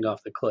 practice jumping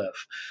off the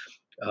cliff.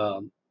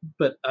 um,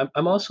 but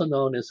I'm also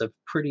known as a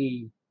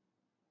pretty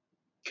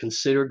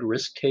considered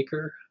risk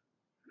taker.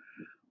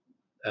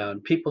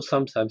 And people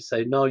sometimes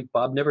say, no,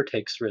 Bob never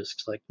takes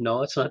risks. Like,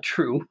 no, it's not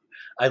true.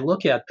 I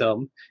look at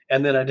them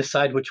and then I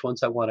decide which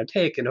ones I want to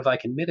take. And if I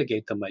can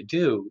mitigate them, I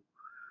do.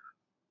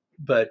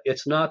 But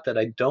it's not that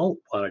I don't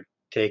want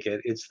to take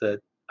it. It's that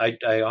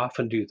I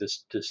often do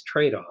this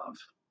trade-off.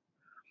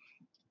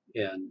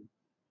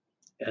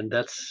 And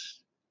that's,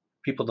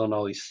 people don't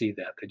always see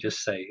that. They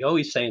just say, oh,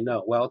 he's saying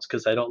no. Well, it's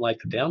because I don't like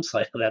the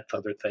downside of that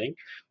other thing,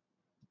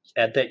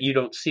 and that you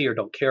don't see or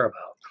don't care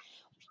about.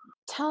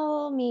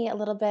 Tell me a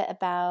little bit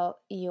about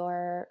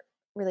your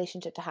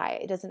relationship to High.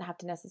 It doesn't have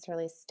to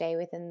necessarily stay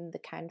within the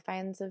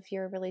confines of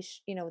your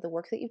relation, the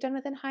work that you've done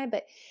within High,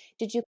 but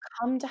did you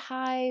come to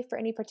High for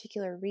any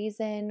particular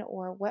reason,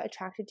 or what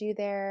attracted you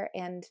there?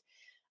 And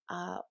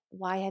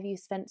why have you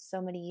spent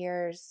so many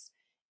years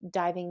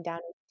diving down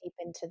deep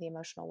into the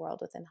emotional world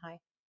within High?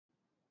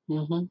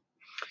 Hmm.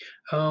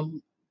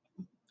 Um,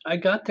 I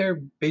got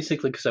there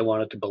basically because I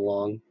wanted to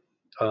belong.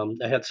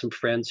 I had some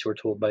friends who were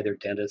told by their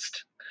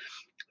dentist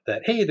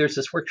that, hey, there's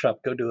this workshop,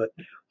 go do it.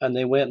 And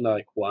they went, and they're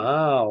like,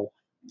 wow.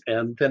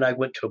 And then I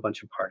went to a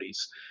bunch of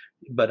parties,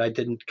 but I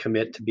didn't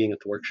commit to being at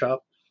the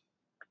workshop.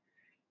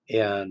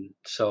 And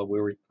so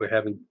we're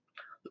having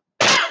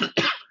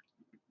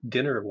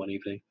dinner one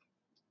evening,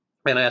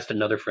 and I asked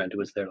another friend who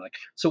was there, like,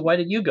 so why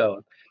did you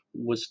go?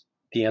 Was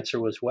The answer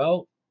was,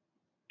 well,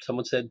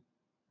 someone said,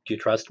 do you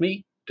trust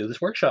me? Do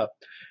this workshop.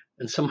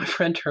 And so my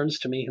friend turns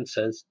to me and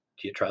says,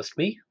 do you trust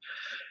me?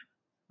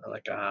 I'm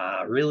like,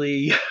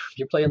 really?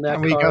 You're playing that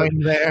Are we card? going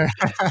there?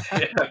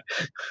 Yeah.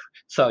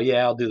 So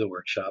yeah, I'll do the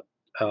workshop.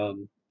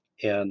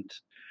 And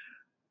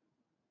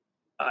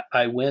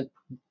I went,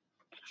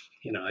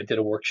 I did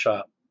a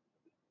workshop,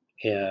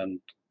 and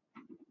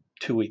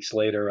 2 weeks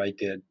later I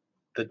did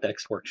the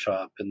next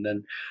workshop. And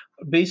then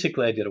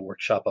basically I did a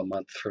workshop a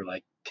month for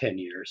like 10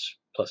 years,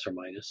 plus or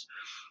minus.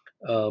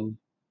 Um,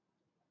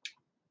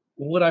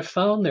 what I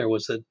found there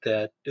was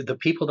that the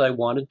people that I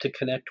wanted to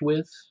connect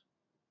with,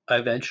 I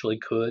eventually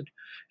could.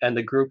 And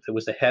the group that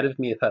was ahead of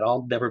me, I thought,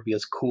 I'll never be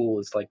as cool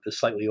as like the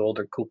slightly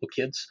older, cool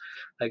kids.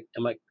 I'm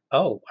like,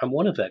 oh, I'm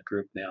one of that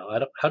group now.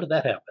 How did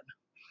that happen?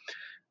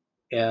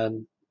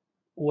 And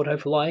what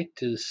I've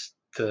liked is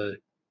the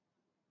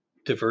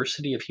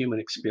diversity of human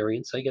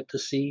experience I get to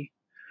see.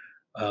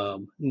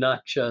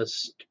 Not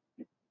just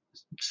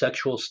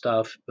sexual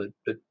stuff, but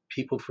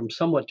people from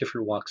somewhat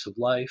different walks of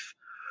life,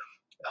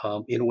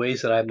 in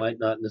ways that I might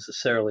not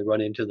necessarily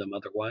run into them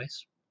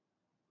otherwise.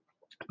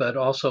 But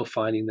also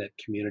finding that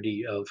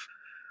community of,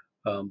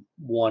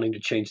 wanting to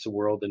change the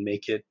world and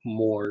make it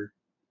more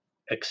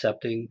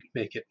accepting,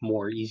 make it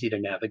more easy to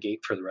navigate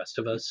for the rest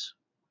of us.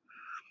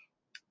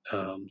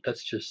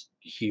 That's just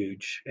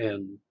huge.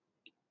 And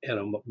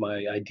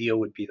my idea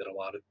would be that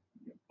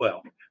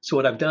so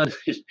what I've done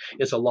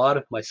is a lot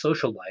of my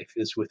social life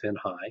is within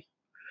High.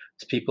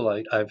 It's people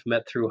I've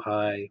met through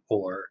High,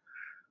 or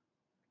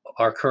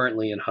are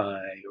currently in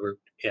High,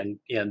 and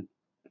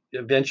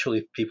eventually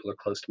if people are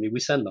close to me, we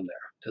send them there.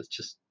 That's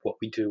just what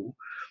we do,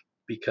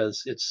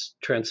 because it's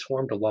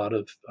transformed a lot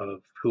of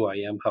who I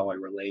am, how I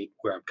relate,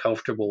 where I'm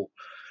comfortable.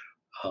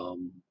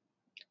 Um,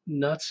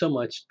 Not so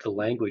much the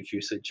language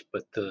usage,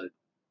 but the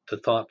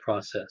thought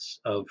process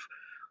of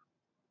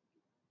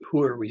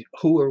who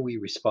are we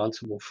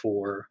responsible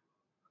for?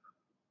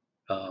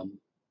 Um,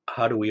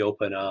 how do we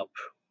open up?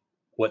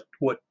 What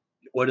what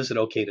what is it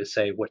okay to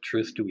say? What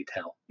truth do we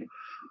tell?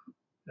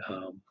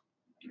 Um,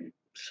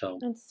 so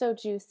It's so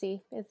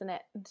juicy, isn't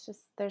it? It's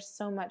just there's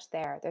so much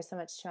there. There's so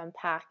much to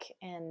unpack,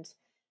 and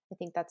I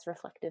think that's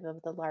reflective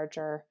of the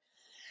larger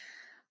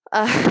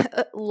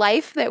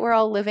life that we're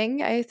all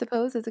living. I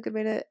suppose is a good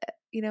way to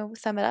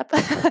sum it up.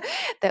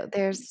 That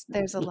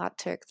there's a lot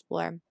to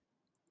explore.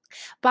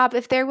 Bob,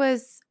 if there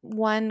was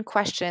one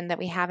question that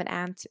we haven't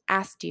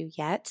asked you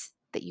yet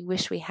that you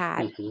wish we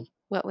had, mhm.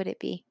 what would it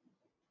be?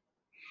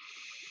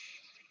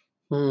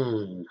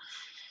 Hmm.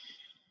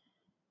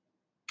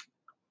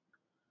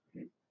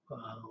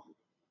 Wow.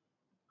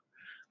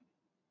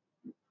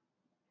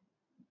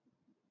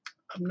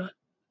 I'm not.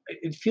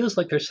 It feels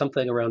like there's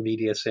something around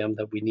BDSM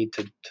that we need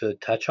to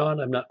touch on.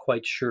 I'm not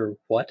quite sure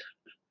what.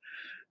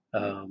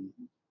 Um,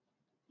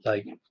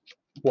 like,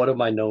 what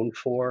am I known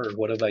for, or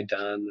what have I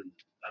done?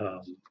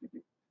 Um,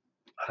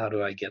 how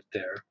do I get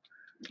there?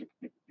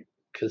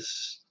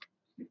 Because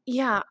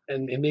Yeah.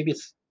 and maybe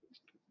it's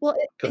Well,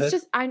 go it's ahead.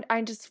 just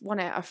I just want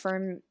to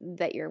affirm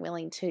that you're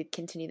willing to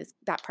continue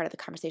that part of the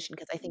conversation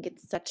because I think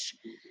it's such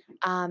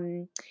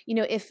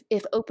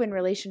if open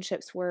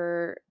relationships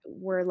were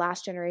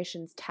last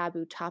generation's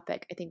taboo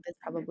topic, I think this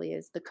probably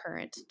is the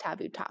current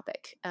taboo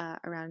topic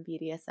around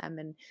BDSM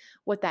and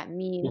what that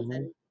means. Hmm.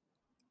 And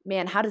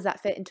man, how does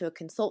that fit into a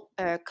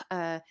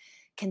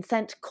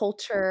consent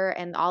culture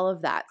and all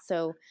of that?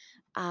 So,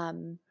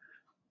 um,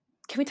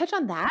 can we touch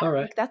on that? All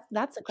right. Like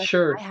that's a question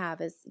I Sure.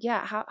 have is,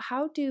 yeah,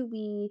 how do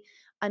we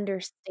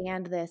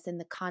understand this in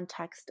the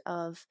context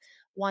of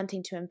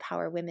wanting to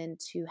empower women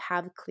to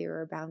have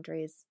clearer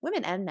boundaries,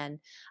 women and men,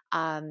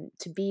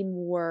 to be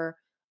more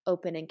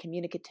open and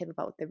communicative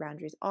about what their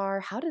boundaries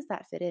are? How does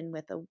that fit in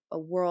with a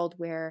world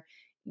where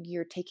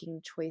you're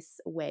taking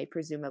choice away,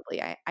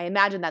 presumably? I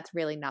imagine that's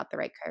really not the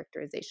right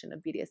characterization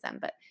of BDSM,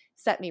 but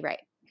set me right.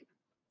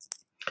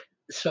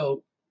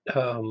 So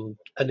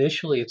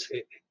initially,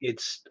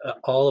 it's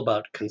all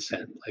about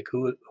consent. Like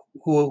who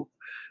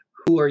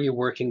who are you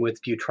working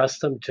with? Do you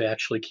trust them to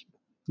actually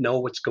know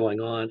what's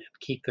going on and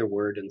keep their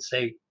word and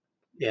say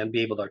and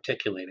be able to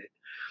articulate it?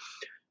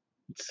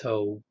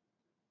 So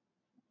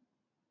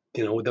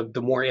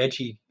the more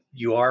edgy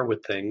you are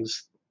with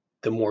things,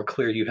 the more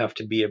clear you have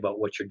to be about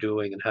what you're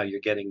doing and how you're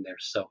getting there.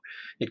 So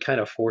it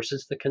kind of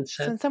forces the So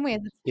consent in some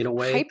ways, it's in a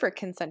way. hyper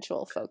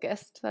consensual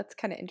focused. That's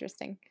kind of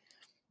interesting.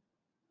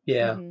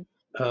 Yeah. Mhm.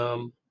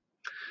 Um,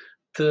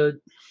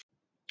 the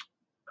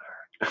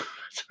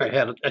sorry,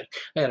 I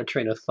had a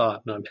train of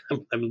thought and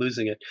I'm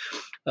losing it.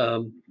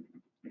 Um,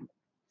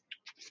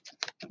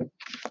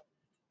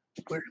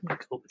 where did we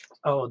go?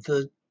 Oh,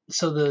 the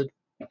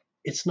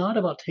it's not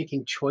about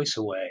taking choice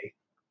away.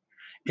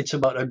 It's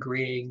about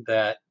agreeing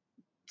that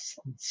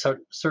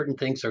certain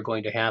things are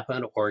going to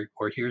happen, or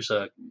here's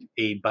a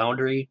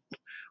boundary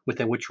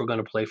within which we're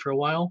going to play for a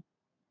while.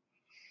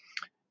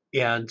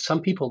 And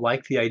some people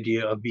like the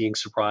idea of being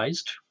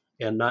surprised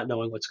and not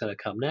knowing what's going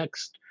to come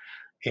next,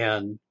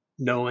 and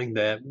knowing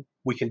that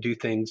we can do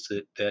things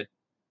that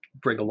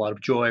bring a lot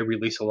of joy,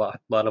 release a lot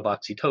of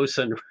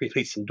oxytocin,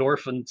 release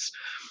endorphins,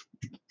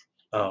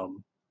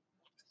 um,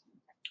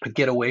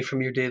 get away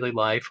from your daily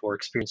life or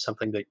experience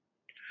something that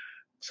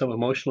some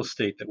emotional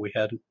state that we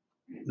hadn't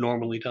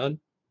normally done.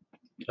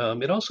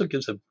 It also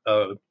gives at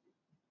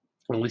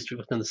least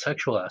within the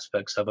sexual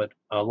aspects of it,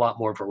 a lot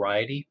more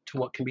variety to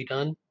what can be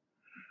done.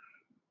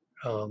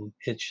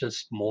 It's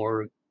just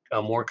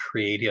a more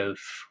creative,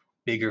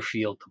 bigger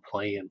field to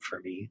play in for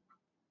me.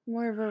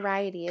 More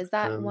variety. Is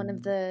that one of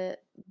Um,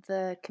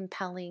 the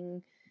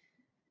compelling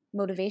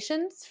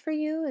motivations for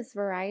you? Is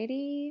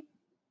variety?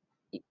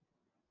 Y-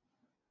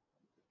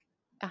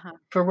 Uh-huh.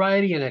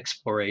 Variety and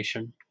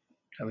exploration.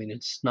 I mean,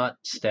 it's not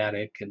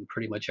static, and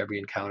pretty much every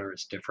encounter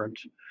is different.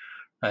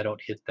 I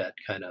don't hit that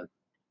kind of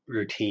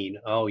routine.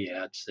 Oh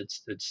yeah,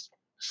 it's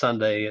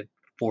Sunday at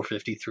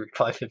 4:53,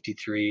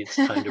 5:53. It's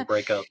time to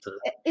break out the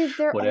Is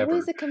there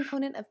always whatever. a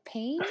component of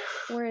pain,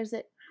 or is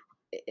it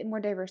more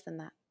diverse than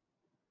that?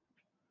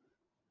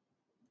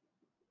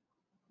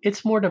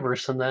 It's more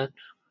diverse than that.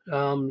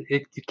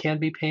 It can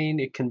be pain.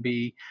 It can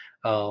be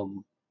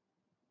um,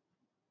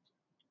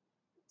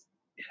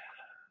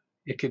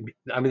 it could be,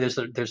 I mean,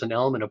 there's an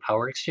element of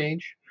power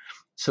exchange,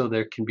 so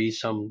there can be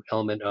some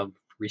element of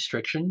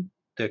restriction.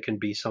 There can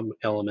be some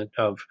element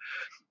of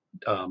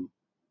um,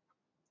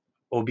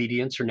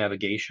 obedience or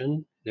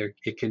navigation. There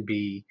it can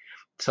be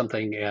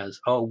something as,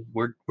 oh,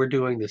 we're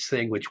doing this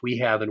thing which we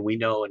have and we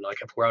know, and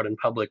like if we're out in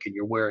public and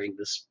you're wearing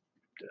this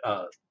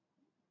uh,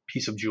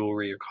 piece of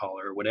jewelry or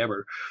collar or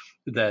whatever,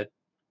 that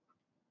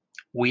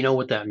we know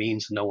what that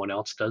means and no one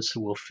else does, so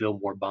we'll feel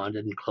more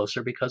bonded and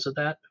closer because of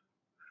that.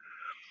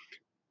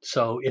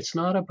 So it's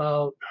not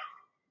about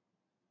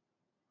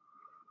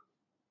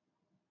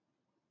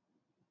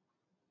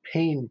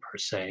pain per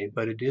se,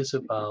 but it is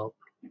about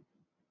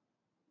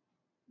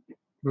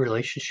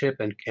relationship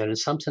and in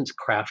some sense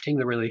crafting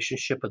the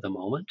relationship of the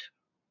moment.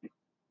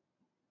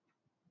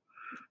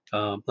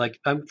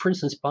 For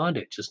instance,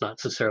 bondage is not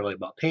necessarily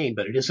about pain,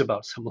 but it is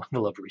about some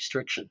level of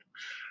restriction.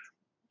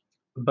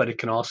 But it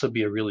can also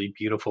be a really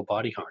beautiful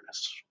body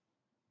harness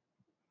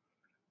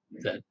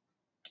that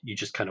you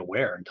just kind of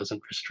wear. It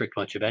doesn't restrict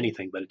much of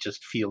anything, but it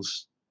just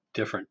feels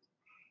different.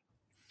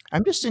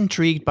 I'm just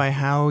intrigued by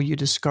how you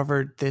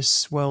discovered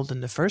this world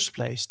in the first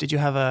place. Did you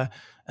have a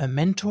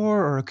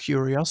mentor or a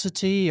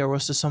curiosity, or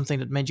was there something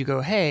that made you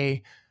go,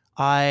 "Hey,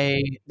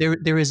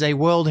 there is a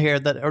world here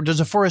or there's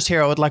a forest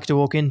here I would like to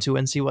walk into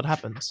and see what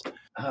happens"?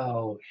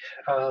 Oh,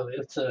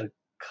 it's a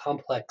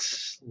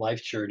complex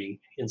life journey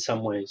in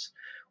some ways.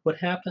 What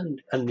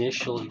happened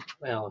initially,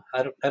 well,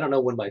 I don't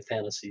know when my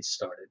fantasies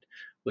started,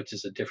 which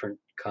is a different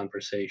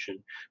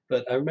conversation.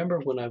 But I remember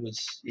when I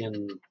was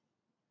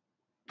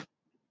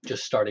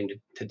just starting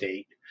to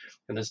date,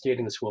 and I was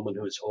dating this woman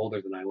who was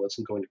older than I was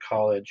and going to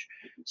college.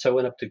 So I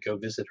went up to go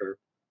visit her.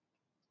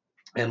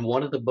 And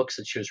one of the books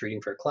that she was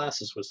reading for her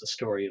classes was the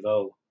story of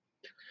O.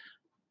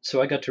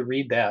 So I got to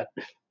read that,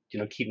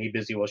 keep me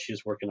busy while she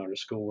was working on her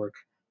schoolwork.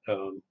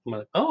 I'm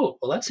like, oh,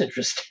 well, that's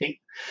interesting.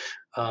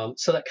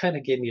 So that kind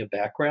of gave me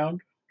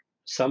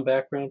some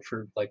background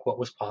for like what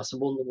was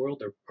possible in the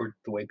world or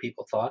the way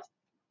people thought.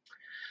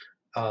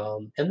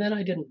 And then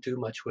I didn't do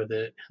much with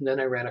it. And then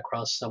I ran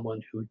across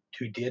someone who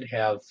did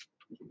have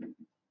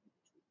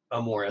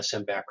a more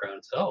SM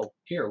background. So, oh,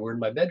 here, we're in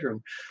my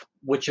bedroom.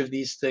 Which of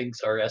these things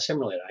are SM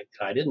related?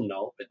 I didn't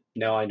know, but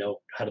now I know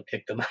how to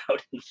pick them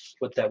out and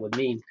what that would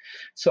mean.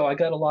 So I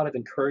got a lot of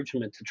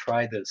encouragement to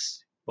try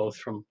this, both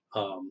from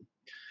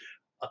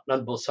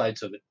on both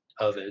sides of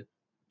it.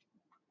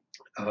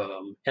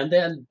 And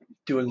then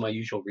doing my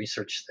usual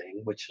research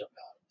thing, which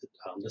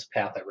this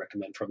path I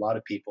recommend for a lot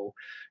of people,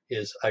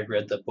 is I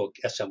read the book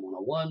SM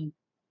 101.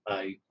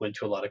 I went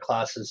to a lot of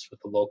classes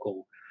with the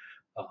local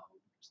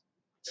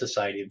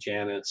Society of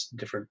Janus,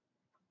 different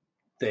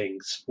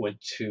things, went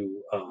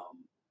to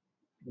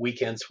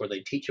weekends where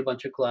they teach a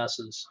bunch of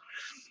classes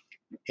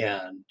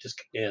and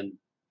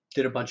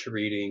did a bunch of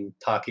reading,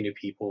 talking to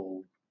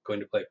people,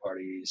 going to play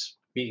parties,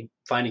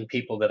 finding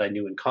people that I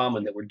knew in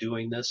common that were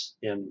doing this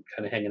and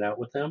kind of hanging out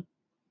with them.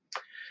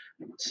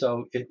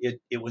 So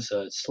it was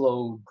a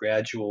slow,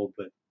 gradual,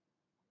 but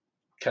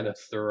kind of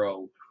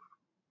thorough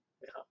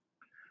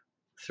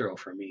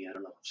for me. I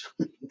don't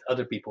know.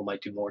 Other people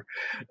might do more.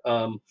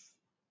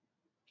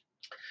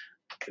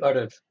 Part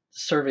of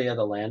survey of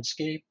the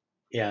landscape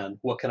and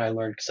what can I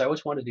learn? Because I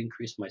always wanted to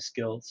increase my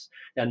skills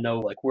and know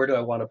like where do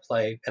I want to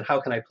play and how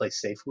can I play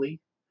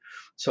safely.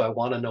 So I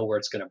want to know where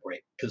it's going to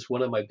break, because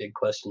one of my big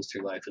questions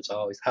through life is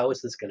always, how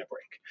is this going to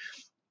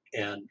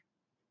break? And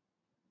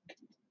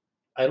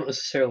I don't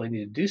necessarily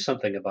need to do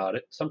something about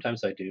it.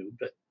 Sometimes I do,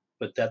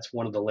 but that's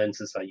one of the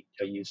lenses I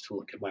use to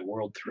look at my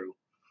world through.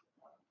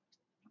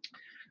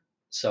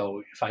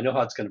 So if I know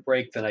how it's going to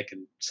break, then I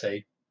can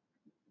say,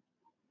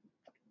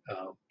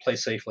 play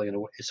safely in a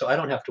way. So I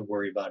don't have to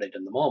worry about it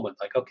in the moment.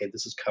 Like, okay,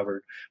 this is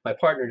covered. My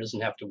partner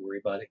doesn't have to worry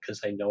about it because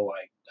I know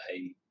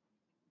I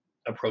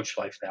approach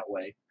life that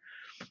way.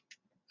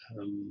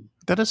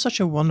 That is such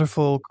a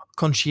wonderful,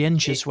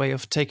 conscientious way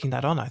of taking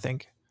that on, I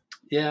think.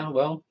 Yeah,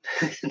 well,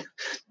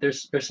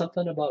 there's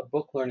something about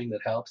book learning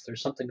that helps.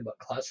 There's something about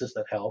classes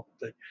that help,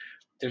 but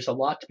there's a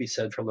lot to be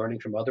said for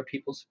learning from other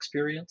people's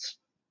experience.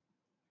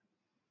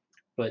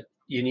 But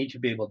you need to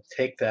be able to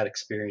take that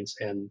experience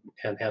and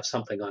have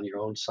something on your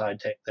own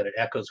side that it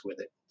echoes with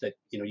it, that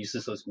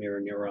uses those mirror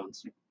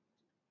neurons.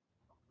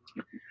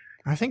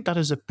 I think that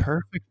is a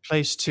perfect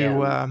place to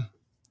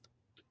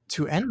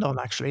end on.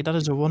 Actually, that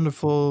is a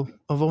wonderful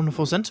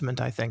sentiment,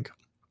 I think.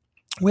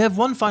 We have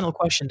one final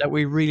question that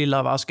we really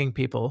love asking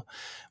people,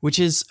 which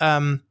is,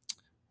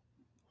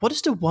 what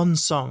is the one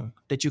song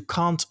that you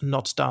can't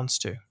not dance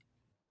to?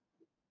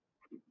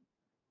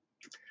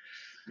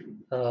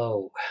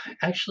 Oh,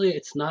 actually,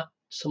 it's not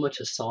so much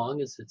a song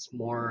as it's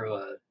more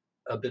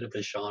a bit of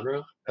a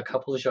genre, a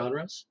couple of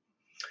genres.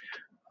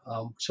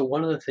 So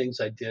one of the things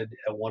I did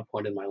at one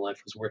point in my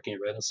life was working at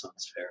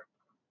Renaissance Fair,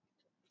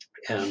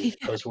 and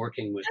I was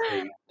working with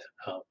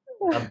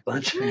a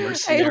bunch of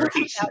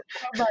mercenaries,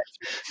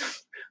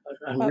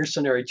 a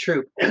mercenary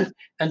troop,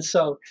 and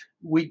so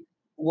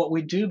what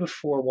we do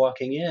before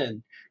walking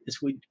in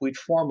is we'd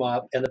form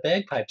up, and the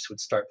bagpipes would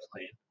start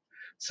playing.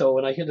 So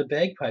when I hear the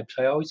bagpipes,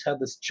 I always have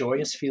this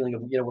joyous feeling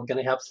of, we're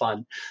going to have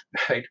fun,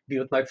 right? Be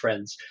with my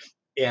friends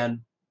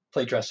and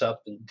play dress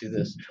up and do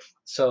this.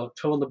 So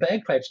when the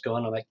bagpipes go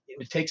on, I'm like,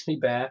 it takes me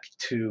back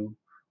to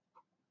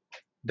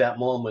that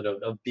moment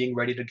of being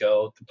ready to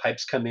go. The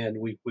pipes come in,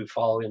 we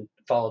follow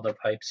the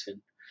pipes in.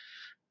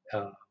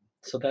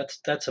 So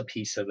that's a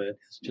piece of it.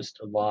 It's just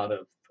a lot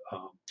of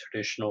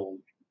traditional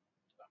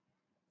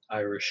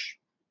Irish,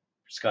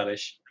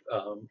 Scottish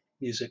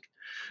music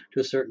to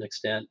a certain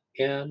extent,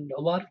 and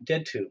a lot of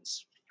Dead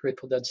tunes,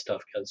 Grateful Dead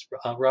stuff, because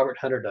Robert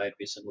Hunter died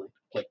recently,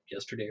 like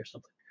yesterday or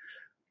something,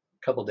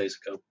 a couple of days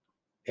ago.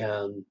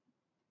 And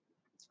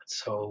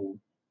so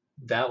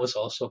that was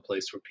also a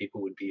place where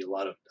people would be a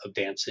lot of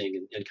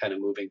dancing and kind of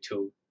moving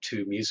to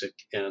music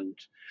and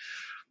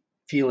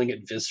feeling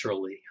it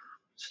viscerally.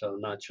 So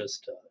not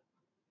just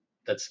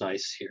that's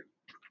nice here.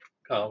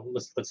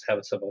 Let's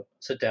have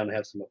sit down and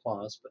have some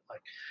applause, but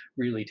like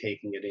really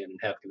taking it in and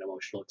having an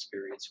emotional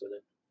experience with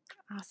it.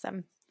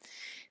 Awesome.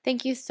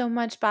 Thank you so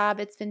much, Bob.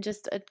 It's been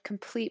just a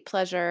complete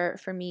pleasure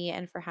for me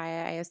and for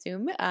Haya, I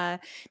assume,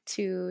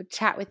 to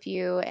chat with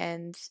you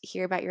and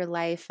hear about your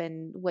life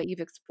and what you've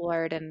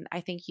explored. And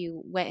I think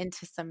you went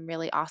into some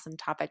really awesome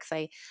topics.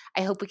 I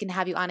hope we can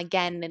have you on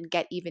again and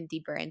get even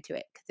deeper into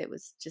it because it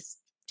was just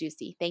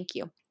juicy. Thank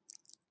you.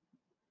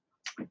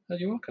 Oh,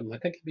 you're welcome. I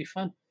think it'd be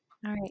fun.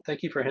 All right.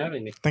 Thank you for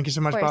having me. Thank you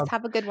so much, Bob.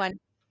 Have a good one.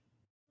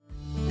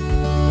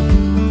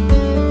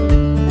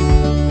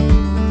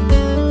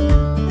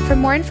 For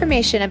more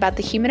information about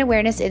the Human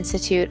Awareness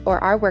Institute or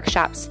our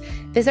workshops,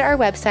 visit our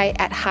website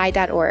at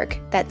hai.org.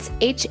 That's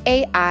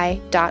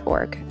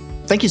HAI.org.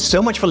 Thank you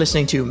so much for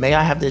listening to May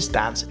I Have This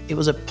Dance. It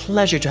was a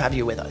pleasure to have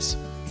you with us.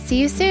 See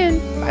you soon.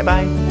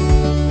 Bye-bye.